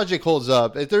logic holds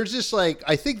up. There's just, like,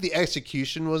 I think the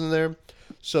execution wasn't there.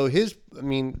 So I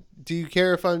mean, do you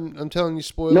care if I'm telling you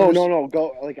spoilers? No.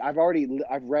 Go. Like, I've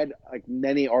read like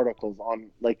many articles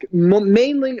on, like,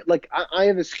 mainly, like, I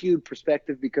have a skewed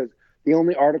perspective because the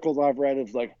only articles I've read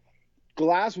is like,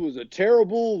 Glass was a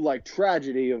terrible, like,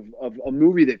 tragedy of a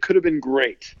movie that could have been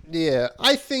great. Yeah,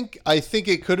 I think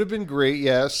it could have been great,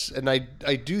 yes, and I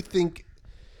do think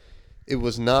it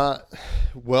was not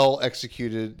well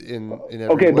executed in every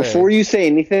Okay, way. before you say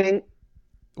anything,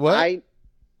 What?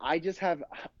 I just have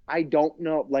I don't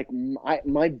know, like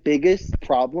my biggest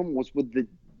problem was with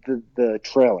the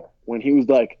trailer when he was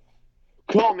like,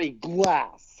 "Call me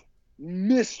Glass,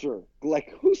 Mister."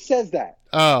 Like, who says that?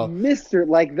 Oh, Mister.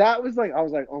 Like, that was like, I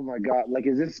was like, oh my god, like,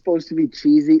 is this supposed to be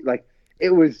cheesy? Like, it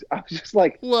was. I was just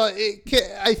like, well,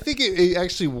 I think it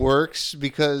actually works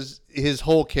because his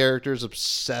whole character is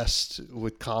obsessed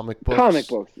with comic comic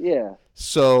books. books, yeah.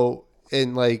 So,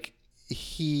 and like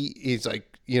he's like,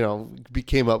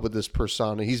 came up with this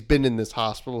persona. He's been in this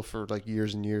hospital for like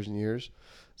years and years and years.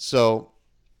 So,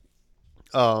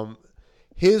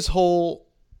 his whole,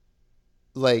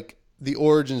 like, the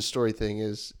origin story thing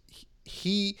is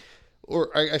he,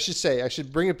 or I should say, I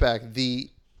should bring it back.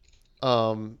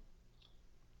 Um,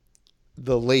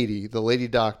 the lady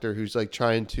doctor who's like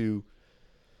trying to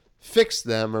fix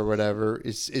them or whatever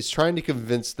is trying to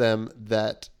convince them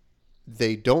that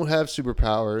they don't have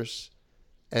superpowers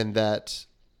and that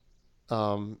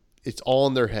it's all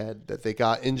in their head, that they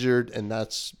got injured and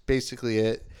that's basically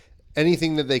it.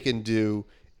 Anything that they can do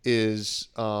is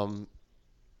can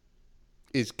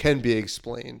be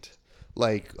explained.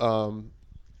 Like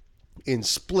in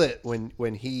Split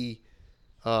when he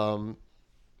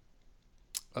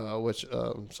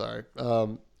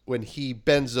when he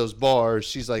bends those bars,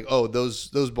 she's like, "Oh, those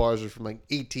bars are from like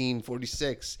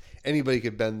 1846. Anybody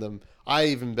could bend them. I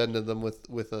even bended them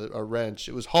with a wrench.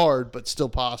 It was hard, but still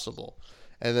possible."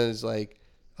 And then it's like,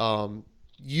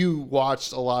 you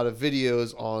watched a lot of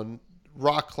videos on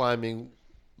rock climbing,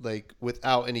 like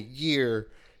without any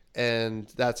gear, and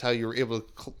that's how you were able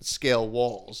to scale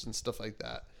walls and stuff like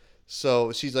that.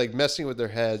 So she's like messing with their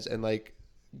heads, and like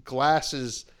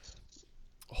Glass's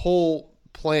whole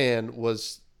plan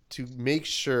was to make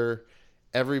sure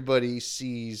everybody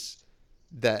sees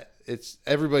that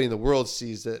everybody in the world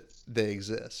sees that they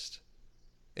exist.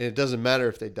 And it doesn't matter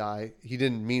if they die. He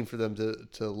didn't mean for them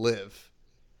to live.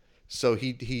 So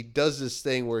he does this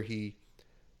thing where he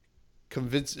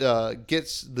gets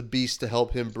the Beast to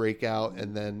help him break out,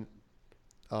 and then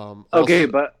Okay,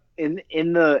 also, but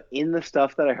in the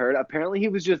stuff that I heard, apparently he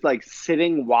was just like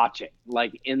sitting watching,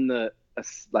 like in the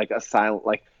like a silent,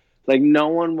 like no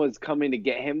one was coming to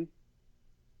get him.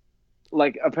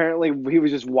 Like, apparently he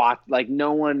was just like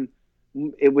no one.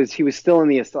 He was still in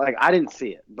the, like, I didn't see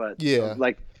it, but yeah.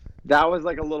 like that was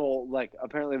like a little, like,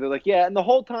 apparently they're like, yeah, and the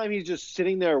whole time he's just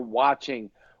sitting there watching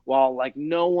while like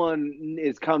no one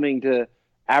is coming to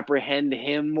apprehend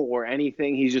him or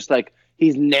anything. He's just like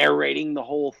he's narrating the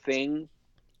whole thing.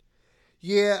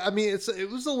 Yeah, I mean it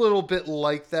was a little bit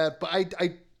like that, but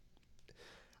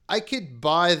I could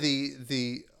buy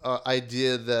the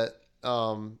idea that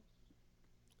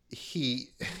he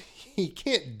he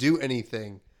can't do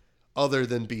anything other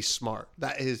than be smart.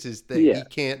 That is his thing. He Yeah.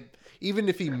 can't, even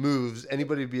if he moves,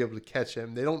 anybody would be able to catch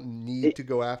him. They don't need to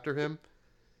go after him,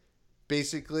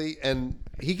 basically. And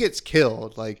he gets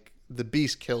killed. Like, the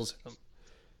Beast kills him.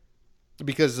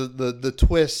 Because the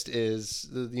twist is,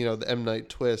 the M. Night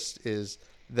twist is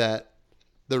that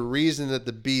the reason that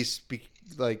the Beast,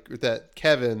 that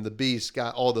Kevin, the Beast,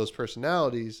 got all those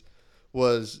personalities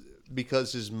was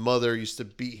because his mother used to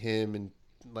beat him and,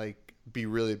 like, be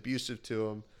really abusive to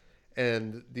him.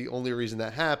 And the only reason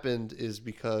that happened is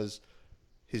because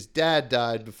his dad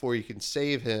died before he can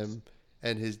save him,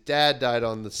 and his dad died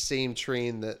on the same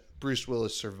train that Bruce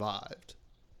Willis survived.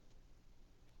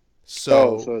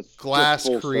 So it's Glass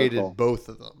just full created circle. both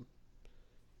of them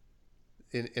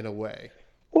in a way.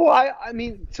 Well, I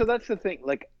mean, so that's the thing.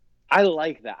 Like, I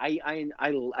like that.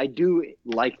 I do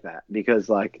like that because,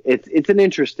 like, it's an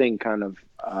interesting kind of.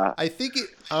 I think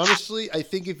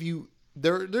if you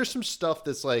there's some stuff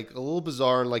that's like a little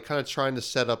bizarre and like kind of trying to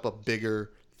set up a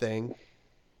bigger thing,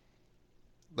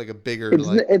 like a bigger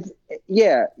it's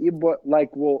yeah, but like,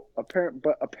 well,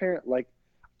 apparent like,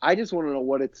 I just want to know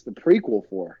what it's the prequel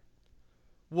for.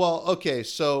 Well, okay,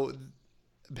 so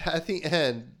at the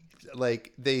end,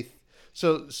 like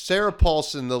so Sarah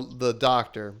Paulson, the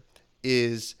doctor,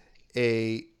 is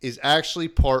actually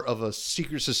part of a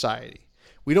secret society.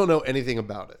 We don't know anything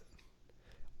about it.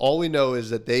 All we know is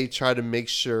that they try to make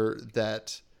sure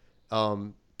that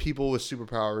people with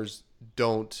superpowers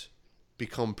don't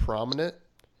become prominent,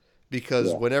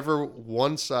 because whenever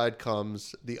one side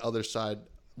comes, the other side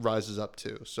rises up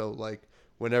too. So, like,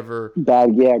 whenever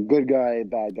Good guy,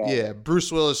 bad guy. yeah,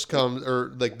 Bruce Willis comes,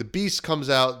 or like the Beast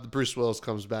comes out, Bruce Willis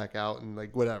comes back out, and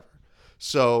like whatever.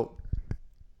 So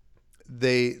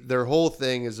their whole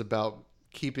thing is about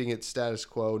keeping it status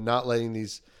quo, not letting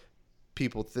these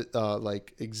people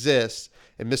like exist.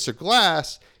 And Mr.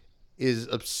 Glass is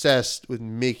obsessed with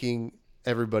making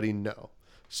everybody know.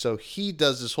 So he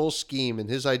does this whole scheme, and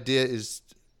his idea is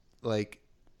like,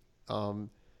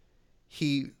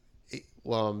 he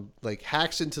like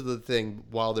hacks into the thing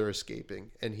while they're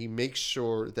escaping, and he makes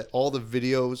sure that all the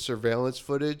video surveillance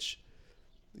footage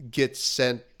gets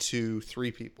sent to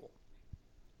 3 people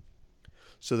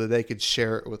so that they could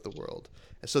share it with the world.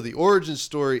 And so the origin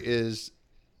story is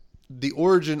the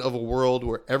origin of a world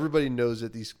where everybody knows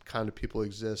that these kind of people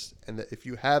exist, and that if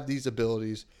you have these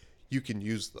abilities, you can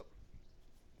use them.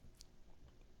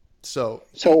 So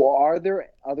are there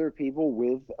other people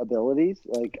with abilities?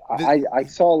 Like I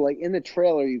saw like in the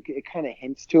trailer, it kind of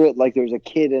hints to it. Like there's a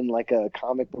kid in like a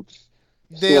comic book.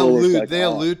 They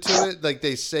allude to it. Like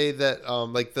they say that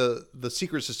like the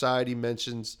secret society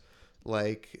mentions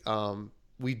like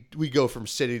we go from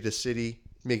city to city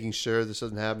making sure this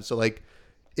doesn't happen. So like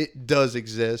it does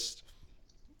exist.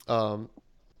 Well,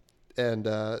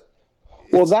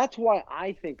 that's why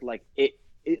I think like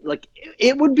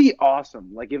it would be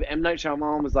awesome. Like if M. Night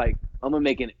Shyamalan was like, I'm gonna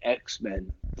make an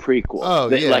X-Men prequel. Oh,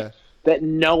 yeah. Like that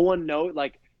no one knows.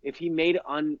 Like if he made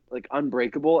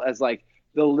Unbreakable as like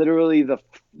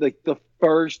the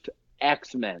first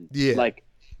X-Men. Yeah. Like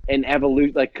an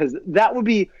evolution. Like because that would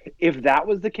be, if that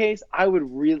was the case, I would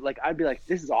really like. I'd be like,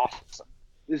 this is awesome.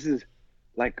 This is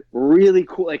like really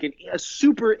cool. Like a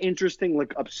super interesting,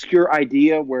 like obscure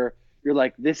idea where you're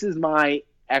like, this is my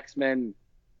X-Men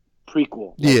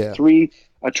prequel. Like yeah.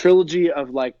 A trilogy of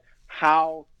like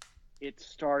how it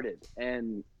started.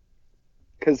 And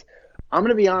because I'm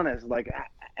gonna be honest, like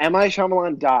M. Night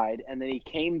Shyamalan died and then he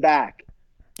came back.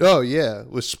 Oh yeah,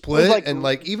 was Split, like, and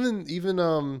like even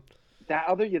that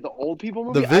other the old people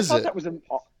movie. The Visit.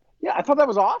 I thought that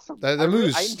was awesome. That movie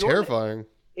was terrifying.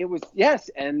 It was, yes,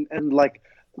 and like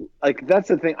that's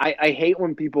the thing. I hate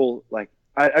when people like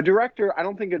a director. I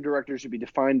don't think a director should be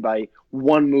defined by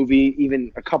one movie,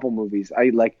 even a couple movies.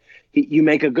 You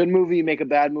make a good movie, you make a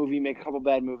bad movie, you make a couple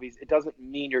bad movies. It doesn't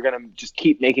mean you're gonna just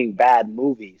keep making bad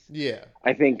movies. Yeah,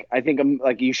 I think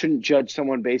like you shouldn't judge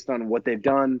someone based on what they've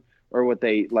done or what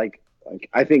they like.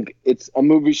 I think it's a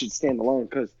movie should stand alone,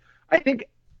 because I think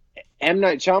M.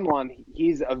 Night Shyamalan,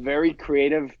 he's a very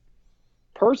creative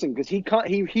person because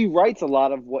he writes a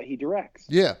lot of what he directs.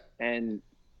 Yeah, and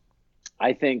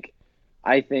I think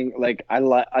like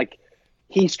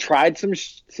he's tried some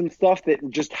stuff that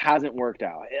just hasn't worked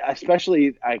out.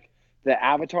 Especially like the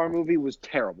Avatar movie was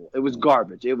terrible. It was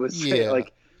garbage. It was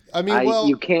like, I mean,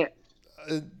 you can't.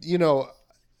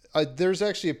 There's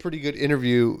actually a pretty good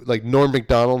interview. Like Norm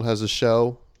Macdonald has a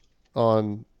show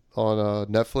on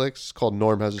Netflix called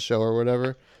Norm Has a Show or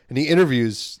whatever, and he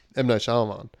interviews M. Night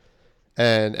Shyamalan,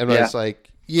 and M. Night's like,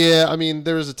 yeah, I mean,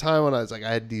 there was a time when I was like,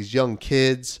 I had these young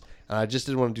kids, and I just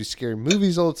didn't want to do scary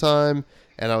movies all the time,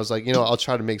 and I was like, I'll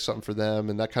try to make something for them,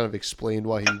 and that kind of explained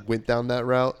why he went down that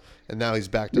route, and now he's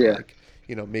back to like,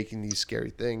 making these scary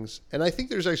things. And I think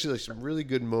there's actually like some really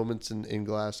good moments in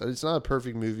Glass. It's not a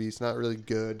perfect movie. It's not really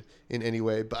good in any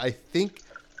way, but I think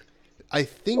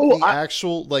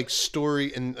actual like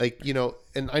story and like,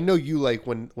 and I know you like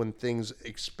when things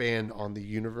expand on the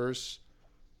universe.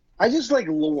 I just like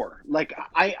lore. Like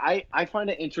I find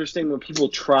it interesting when people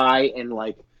try and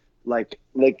like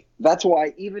that's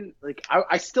why even like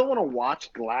I still want to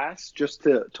watch Glass just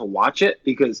to watch it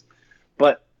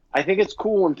but I think it's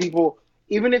cool when people,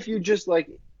 even if you just like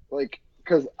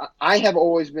because I have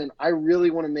always been, I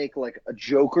really want to make like a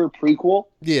Joker prequel.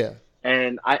 Yeah.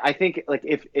 And I think like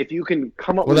if you can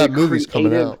come up with that movie's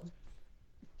coming out.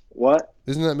 What?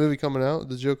 Isn't that movie coming out?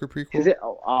 The Joker prequel? Is it?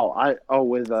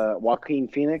 With Joaquin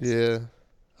Phoenix? Yeah.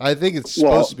 I think it's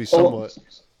supposed to be somewhat.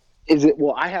 Is it?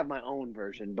 Well, I have my own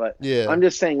version, but yeah. I'm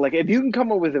just saying, like, if you can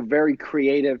come up with a very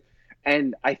creative,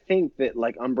 and I think that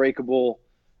like Unbreakable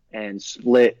and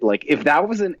Split, like if that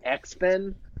was an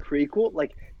X-Men prequel,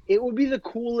 like it would be the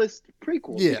coolest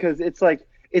prequel. Yeah. Because it's like,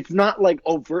 it's not like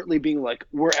overtly being like,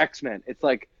 we're X-Men. It's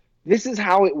like, this is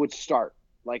how it would start.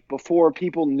 Like before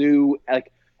people knew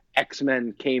like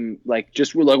X-Men came, like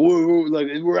just we're like, whoa, like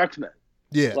we're X-Men.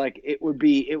 Yeah. Like it would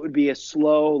be a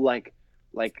slow, like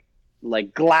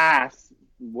Glass,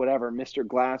 whatever. Mr.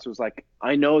 Glass was like,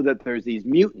 I know that there's these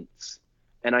mutants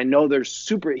and I know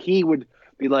there's he would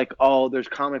be like, oh, there's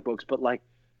comic books, but like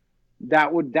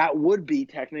that would be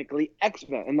technically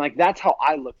X-Men. And like, that's how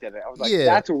I looked at it. I was like,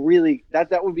 that's a really,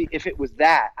 that would be, if it was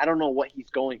that, I don't know what he's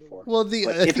going for. Well,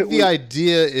 I think the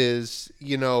idea is,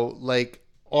 like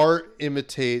art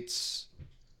imitates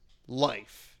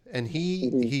life, and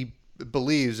he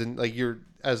believes, and like you're,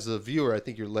 as the viewer, I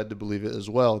think you're led to believe it as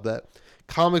well, that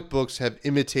comic books have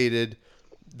imitated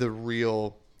the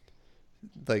real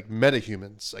like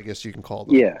metahumans, I guess you can call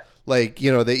them. Yeah, Like,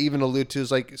 they even allude to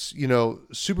is like,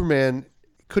 Superman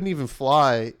couldn't even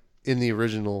fly in the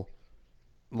original,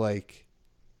 like,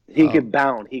 he could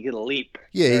bound, he could leap.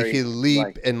 yeah, he could leap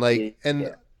like, and like,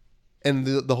 yeah. and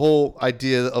the whole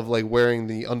idea of like wearing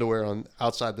the underwear on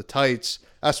outside the tights,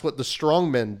 that's what the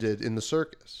strongmen did in the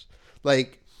circus.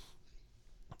 Like,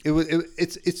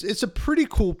 it's a pretty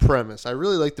cool premise. I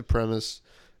really like the premise.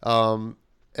 And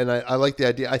I like the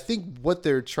idea. I think what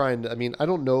they're trying to, I mean, I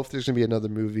don't know if there's going to be another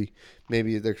movie.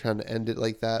 Maybe they're trying to end it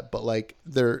like that, but like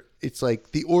it's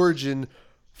like the origin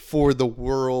for the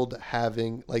world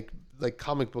having like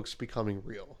comic books becoming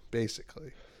real,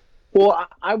 basically. Well,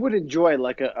 I would enjoy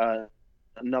like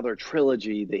another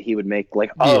trilogy that he would make,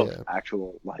 like of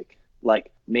actual like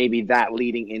maybe that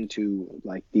leading into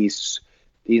like these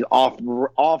off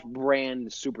brand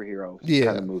superhero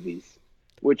kind of movies,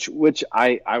 which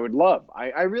I would love.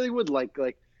 I really would like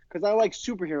because I like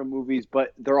superhero movies,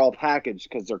 but they're all packaged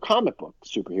because they're comic book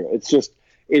superhero. It's just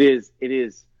it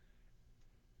is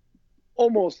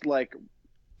almost like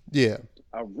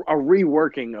a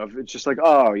reworking of, it's just like,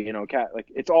 oh, like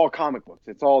it's all comic books.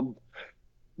 It's all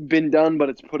been done, but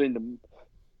it's put into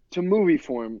movie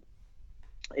form.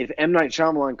 If M. Night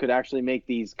Shyamalan could actually make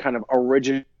these kind of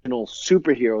original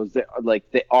superheroes that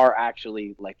are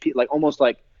actually like almost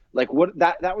like what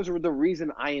that was the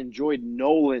reason I enjoyed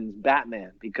Nolan's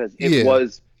Batman, because it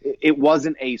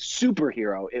wasn't a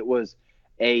superhero, it was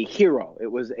a hero. It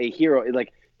was a hero.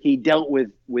 Like, he dealt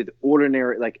with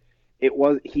ordinary, like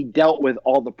he dealt with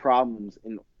all the problems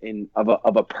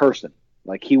of a person.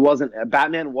 Like,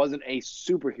 Batman wasn't a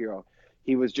superhero.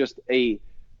 He was just a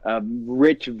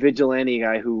rich vigilante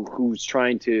guy who's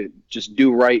trying to just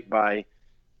do right by,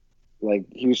 like,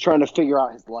 he was trying to figure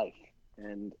out his life.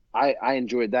 And I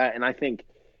enjoyed that. And I think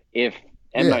if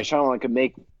M. Night Shyamalan could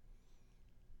make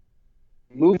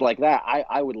movies like that,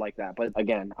 I would like that. But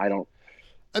again, I don't.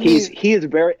 He is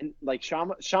very, like,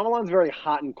 Shyamalan's very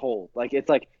hot and cold. Like, it's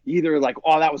like either like,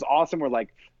 oh, that was awesome, or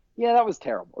like, yeah, that was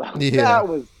terrible. That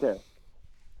was terrible.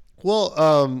 Well,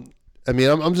 I mean,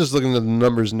 I'm just looking at the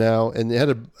numbers now, and they had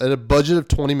a budget of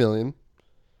 $20 million,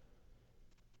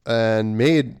 and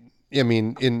made, I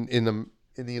mean, in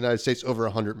the United States, over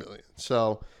 $100 million.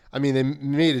 So, I mean, they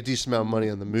made a decent amount of money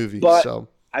on the movie. But so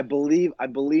I believe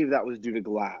that was due to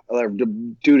Glass, or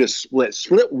due to Split.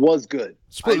 Split was good.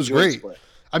 Split was great. Split.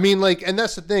 I mean, like, and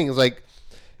that's the thing, is like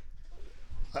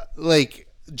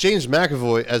James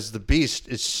McAvoy as the Beast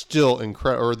is still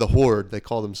incredible, or the Horde. They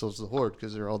call themselves the Horde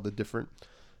because they're all the different.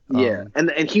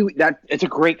 And it's a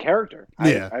great character.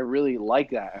 I really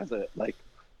like that as a, like.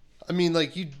 I mean,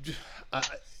 like,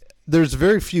 there's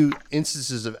very few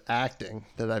instances of acting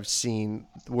that I've seen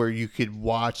where you could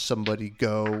watch somebody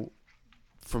go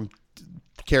from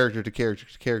character to character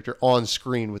to character on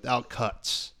screen without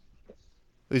cuts,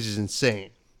 which is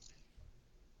insane.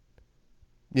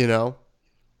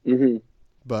 Mm-hmm.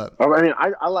 But I mean,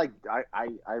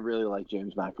 I really like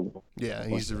James McAvoy. Yeah,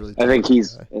 he's a really. I think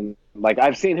he's guy. And like,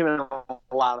 I've seen him in a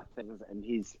lot of things, and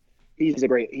he's a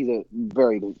very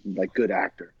like good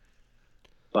actor.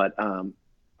 But I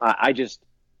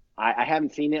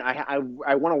haven't seen it. I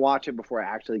want to watch it before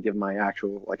I actually give my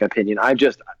actual like opinion.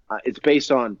 It's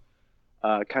based on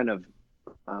kind of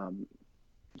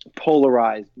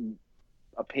polarized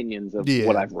opinions of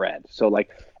what I've read. So like,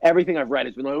 everything I've read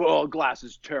has been like, oh, Glass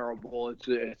is terrible.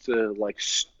 It's a like.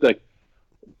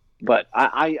 But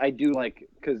I do like,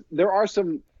 because there are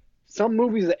some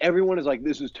movies that everyone is like,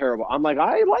 this is terrible. I'm like,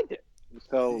 I liked it.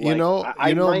 So like,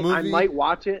 I might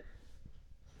watch it.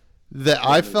 That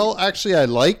I felt actually I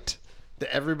liked,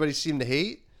 that everybody seemed to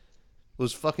hate,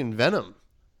 was fucking Venom.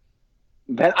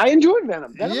 I enjoyed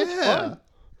Venom. Venom was fun.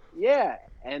 Yeah,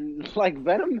 and like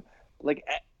Venom, like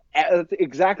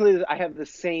exactly. I have the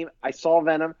same. I saw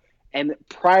Venom, and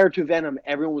prior to Venom,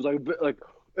 everyone was like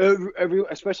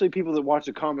especially people that watch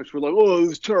the comics were like, oh, it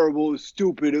was terrible, it was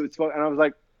stupid, it was fun. And I was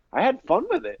like, I had fun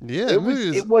with it. Yeah, it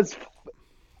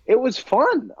was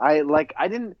fun. I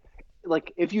didn't.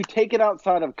 Like, if you take it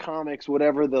outside of comics,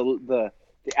 whatever the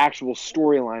actual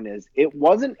storyline is, it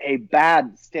wasn't a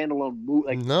bad standalone movie.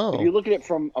 Like, no. If you look at it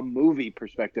from a movie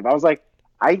perspective, I was like,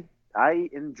 I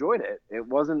enjoyed it. It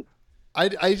wasn't. I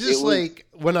just like,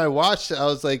 when I watched it, I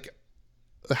was like,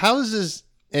 how is this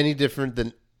any different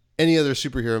than any other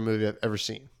superhero movie I've ever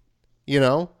seen?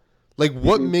 Like,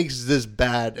 what makes this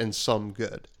bad and some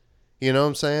good? You know what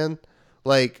I'm saying?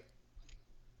 Like.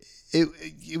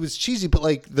 It was cheesy, but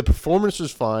like, the performance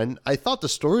was fine. I thought the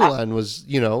storyline was,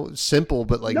 simple,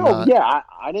 but like, not. Yeah,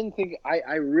 I didn't think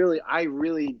I really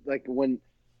like, when,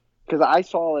 because I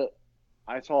saw it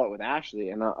with Ashley,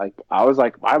 and I was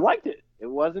like, I liked it. It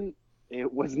wasn't.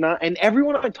 It was not. And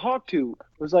everyone I talked to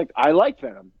was like, I like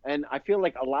Venom. And I feel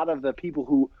like a lot of the people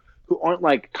who aren't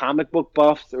like comic book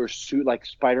buffs or like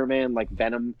Spider-Man, like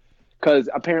Venom, because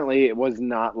apparently it was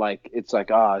not like, it's like,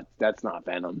 that's not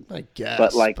Venom. I guess.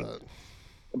 But like,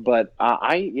 but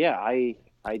I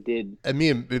did. I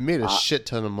mean, it made a shit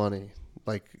ton of money,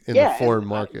 like in the foreign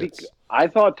markets. I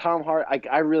thought Tom Hardy.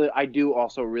 I do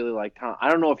also really like Tom. I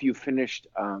don't know if you finished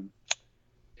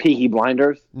Peaky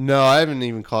Blinders. No, I haven't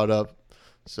even caught up.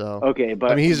 So okay,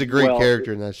 but I mean, he's a great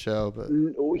character in that show. But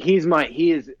he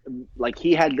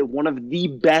had one of the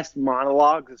best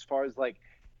monologues as far as like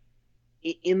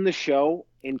in the show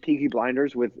in Peaky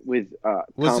Blinders with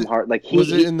Tom Hardy. Like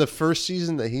was it in the first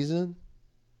season that he's in?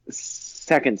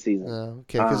 Second season.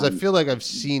 Okay, because I feel like I've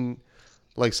seen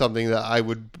like something that I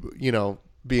would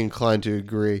be inclined to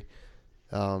agree.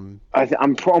 I'm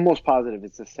almost positive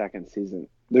it's the second season.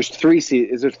 There's 3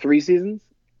 seasons. Is there 3 seasons?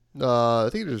 I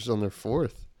think they're just on their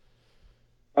 4th.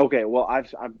 Okay, well, I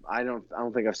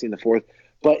don't think I've seen the 4th,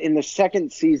 but in the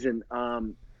second season,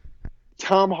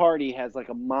 Tom Hardy has like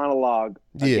a monologue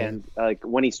again, like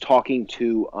when he's talking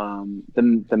to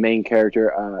the main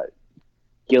character,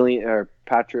 Gillian or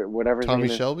Patrick, whatever his Tommy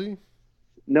name is. Shelby.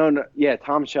 No, yeah,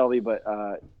 Tom Shelby, but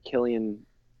Cillian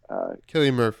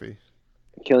Murphy.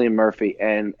 Cillian Murphy,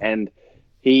 and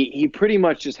he pretty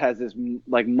much just has this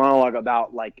like monologue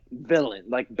about like villain,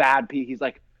 like bad people.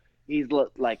 He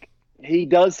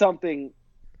does something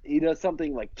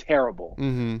like terrible,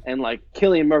 and like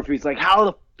Cillian Murphy's like,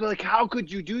 how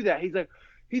could you do that? He's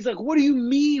like, what do you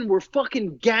mean? We're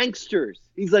fucking gangsters.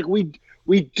 He's like, we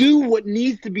do what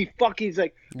needs to be fucking. He's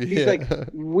like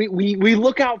we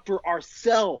look out for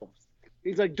ourselves.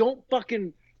 He's like, don't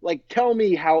fucking like tell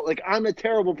me how like I'm a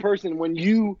terrible person when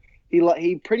you.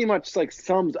 He pretty much like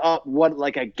sums up what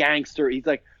like a gangster. He's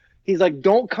like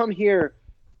don't come here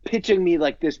pitching me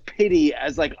like this pity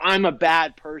as like I'm a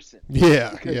bad person.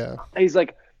 Yeah, because yeah. He's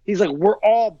like we're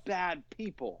all bad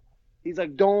people. He's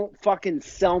like, don't fucking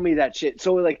sell me that shit.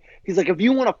 So like he's like, if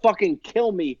you want to fucking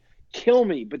kill me,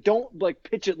 but don't like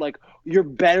pitch it like you're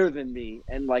better than me.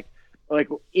 And like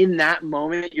in that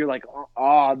moment, you're like,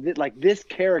 like this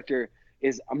character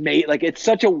is amazing. Like it's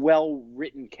such a well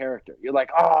written character. You're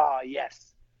like,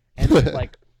 yes, and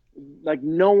like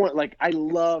no one like I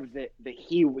love that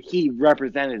he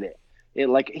represented it. It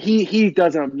like he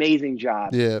does an amazing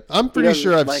job. Yeah, I'm pretty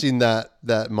sure I've seen that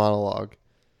monologue.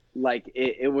 Like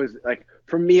it was like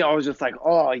for me, I was just like,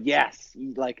 oh yes,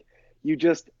 like you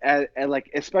just and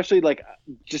like especially like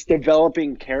just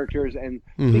developing characters and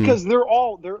because they're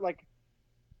like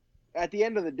at the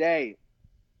end of the day.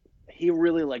 He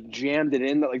really like jammed it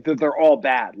in that like they're all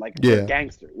bad, like they're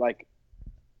gangster, like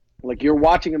you're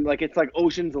watching him like it's like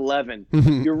Ocean's 11.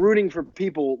 You're rooting for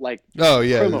people like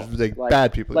like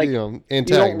bad people, like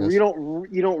antagonists.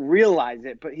 You don't realize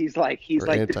it, but he's like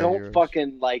don't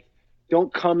fucking like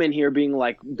don't come in here being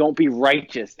like don't be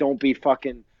righteous, don't be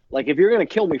fucking like if you're gonna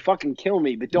kill me, fucking kill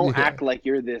me, but don't act like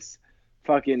you're this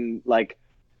fucking like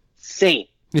saint.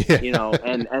 Yeah.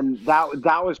 And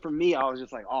that was for me. I was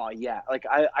just like, oh yeah, like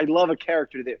I love a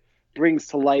character that brings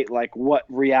to light like what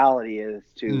reality is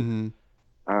to,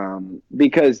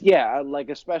 because like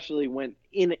especially when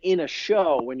in a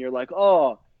show when you're like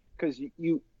because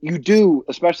you do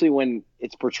especially when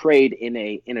it's portrayed in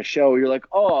a show you're like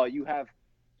you have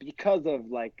because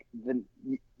of like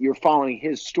you're following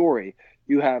his story.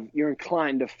 You're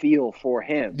inclined to feel for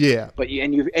him. Yeah. But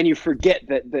you forget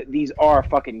that these are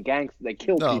fucking gangsters. They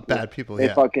kill people. Bad people. They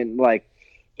fucking like,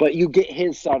 but you get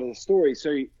his side of the story.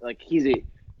 So like he's a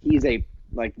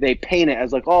like they paint it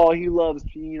as like he loves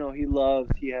he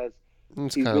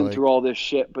been through all this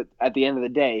shit. But at the end of the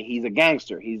day, he's a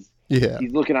gangster. He's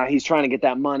looking out. He's trying to get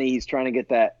that money. He's trying to get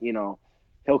that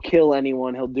he'll kill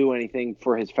anyone. He'll do anything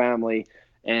for his family.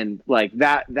 And like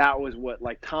that was what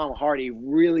like Tom Hardy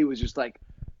really was just like,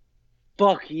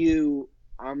 fuck you.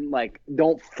 I'm like,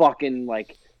 don't fucking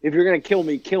like if you're gonna kill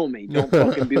me, kill me. Don't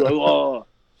fucking be like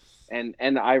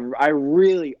And I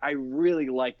really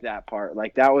liked that part.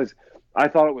 Like I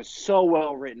thought it was so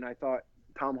well written. I thought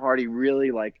Tom Hardy really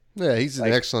like he's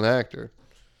an excellent actor.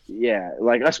 Yeah,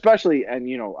 like especially and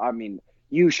I mean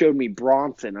you showed me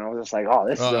Bronson and I was just like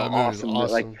this is awesome.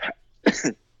 Like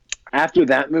after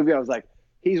that movie I was like.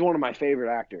 He's one of my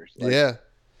favorite actors. Like,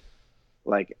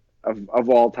 like of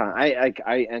all time.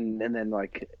 And then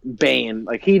like Bane,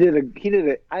 like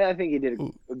I think he did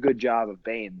a good job of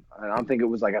Bane. I don't think it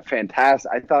was like a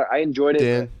fantastic. I enjoyed it.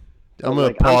 Dan, I'm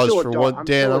gonna pause for one.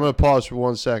 Dan, I'm gonna pause for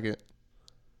 1 second.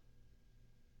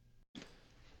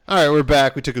 All right, we're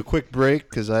back. We took a quick break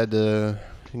because I had to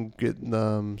and getting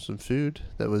some food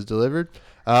that was delivered.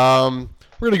 We're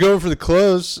gonna go over for the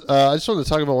close. I just wanted to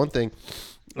talk about one thing.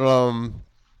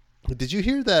 Did you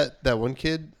hear that one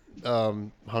kid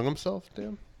hung himself?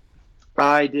 Damn.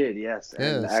 I did, yes.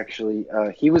 And actually,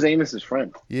 he was Amos's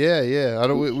friend. Yeah. I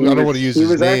don't want to use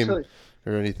his name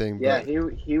or anything. Yeah,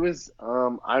 but. he was.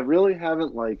 I really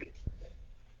haven't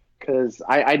because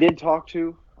I did talk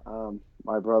to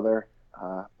my brother,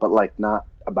 but not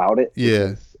about it.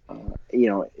 Yeah.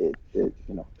 Because,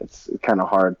 it's kind of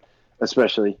hard,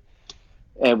 especially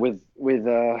and with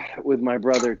my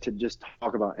brother to just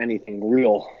talk about anything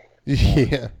real.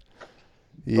 Yeah.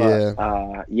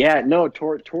 No,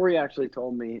 Tori actually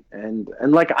told me, and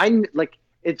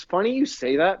it's funny you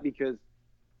say that because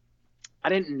I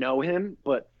didn't know him,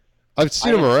 but I've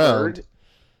seen him around.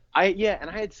 I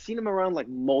had seen him around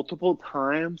multiple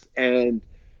times, and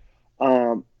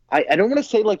I don't want to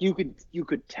say you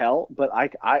could tell, but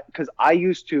because I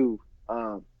used to,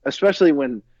 especially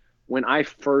when I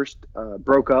first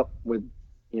broke up with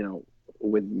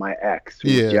my ex,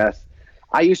 Jess.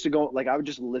 I used to go I would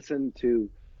just listen to.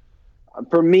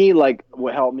 For me,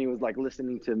 what helped me was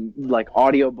listening to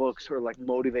audiobooks or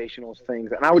motivational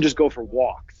things, and I would just go for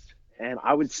walks, and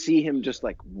I would see him just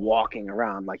walking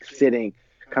around, sitting,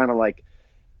 kind of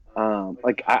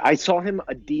I saw him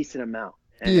a decent amount.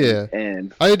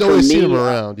 And I had always seen him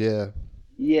around. Yeah.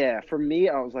 For me,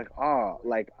 I was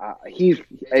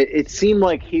it seemed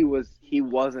like he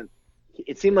wasn't.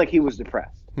 It seemed like he was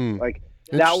depressed. That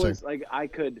was I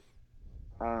could.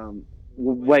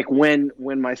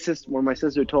 When my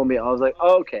sister told me, I was like,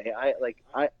 oh, okay, I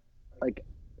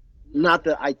not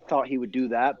that I thought he would do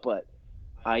that, but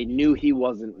I knew he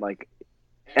wasn't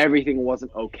everything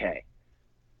wasn't okay.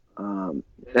 And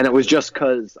it was just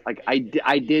because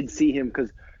I did see him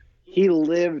because he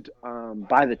lived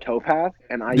by the towpath,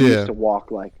 and I used to walk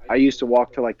to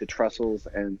the trestles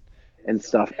and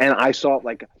stuff, and I saw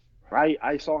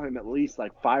I saw him at least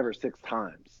 5 or 6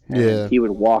 times. And he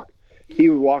would walk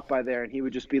by there, and he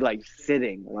would just be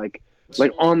sitting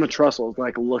on the trestles,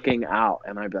 looking out,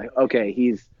 and I'd be like, okay,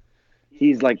 he's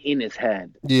in his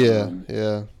head. And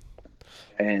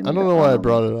I don't know why I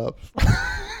brought it up.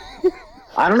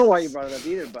 I don't know why you brought it up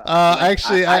either, but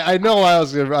actually, I know why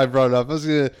I brought it up.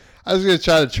 I was gonna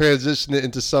try to transition it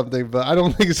into something, but I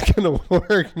don't think it's gonna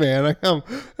work, man. I'm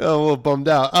a little bummed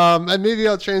out. And maybe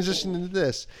I'll transition into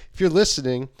this. If you're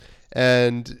listening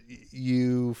and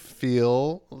you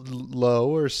feel low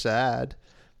or sad,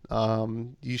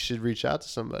 you should reach out to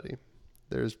somebody.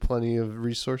 There's plenty of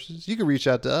resources. You can reach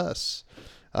out to us.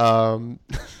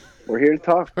 We're here to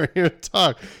talk.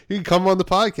 You can come on the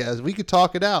podcast. We could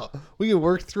talk it out. We can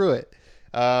work through it.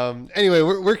 Anyway,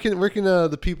 where can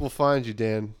the people find you,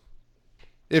 Dan?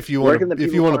 If you want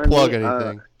to plug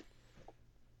anything.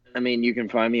 You can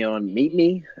find me on Meet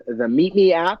Me, the Meet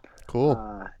Me app.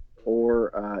 Cool.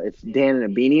 Or it's Dan in a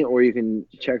Beanie, or you can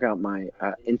check out my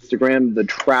Instagram, The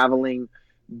Traveling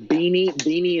Beanie.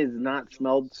 Beanie is not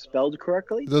spelled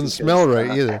correctly. It doesn't smell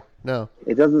right either. No.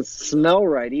 It doesn't smell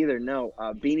right either. No.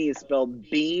 Beanie is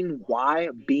spelled Bean, Y,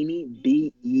 Beanie,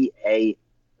 B-E-A.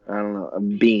 I don't know.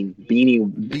 Bean.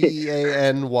 Beanie.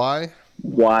 B-A-N-Y?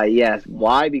 Y, yes.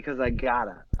 Why? Because I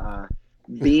gotta.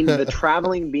 Bean, The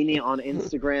Traveling Beanie on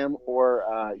Instagram,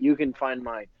 or you can find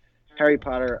my Harry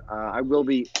Potter. I will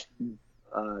be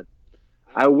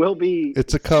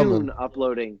It's a coming. soon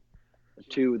uploading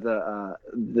to the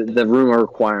Rumor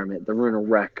Requirement, the Rumor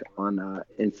Rec on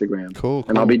Instagram. Cool.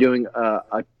 And I'll be doing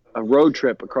a road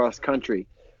trip across country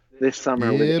this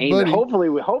summer with Amos. Buddy.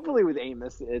 Hopefully with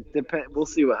Amos. It depends. We'll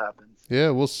see what happens.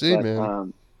 Yeah, we'll see,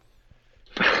 man.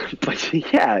 But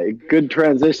yeah, good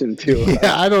transition to.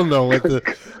 I don't know what the.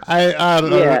 I don't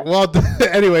know. Well,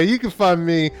 anyway, you can find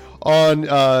me on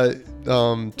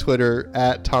Twitter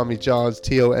at Tommy Johns,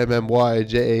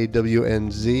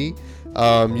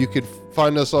 TOMMYJAWNZ. You could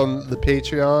find us on the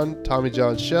Patreon, Tommy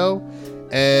Johns Show,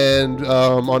 and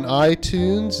on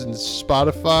iTunes and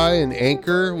Spotify and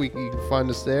Anchor. You can find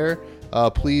us there.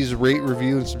 Please rate,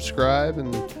 review, and subscribe,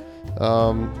 and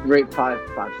rate five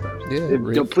stars. Yeah.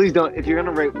 Please don't. If you're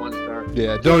gonna rate 1 star,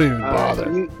 don't even bother.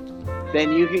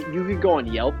 Then you could go on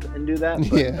Yelp and do that.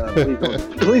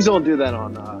 But, please don't do that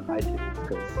on iTunes.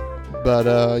 But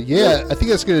I think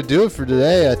that's gonna do it for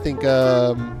today. I think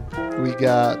we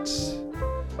got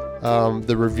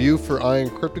the review for Iron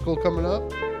Cryptical coming up,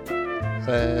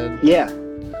 and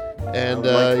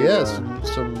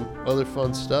some other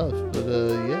fun stuff.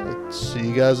 But see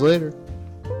you guys later.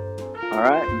 All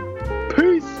right.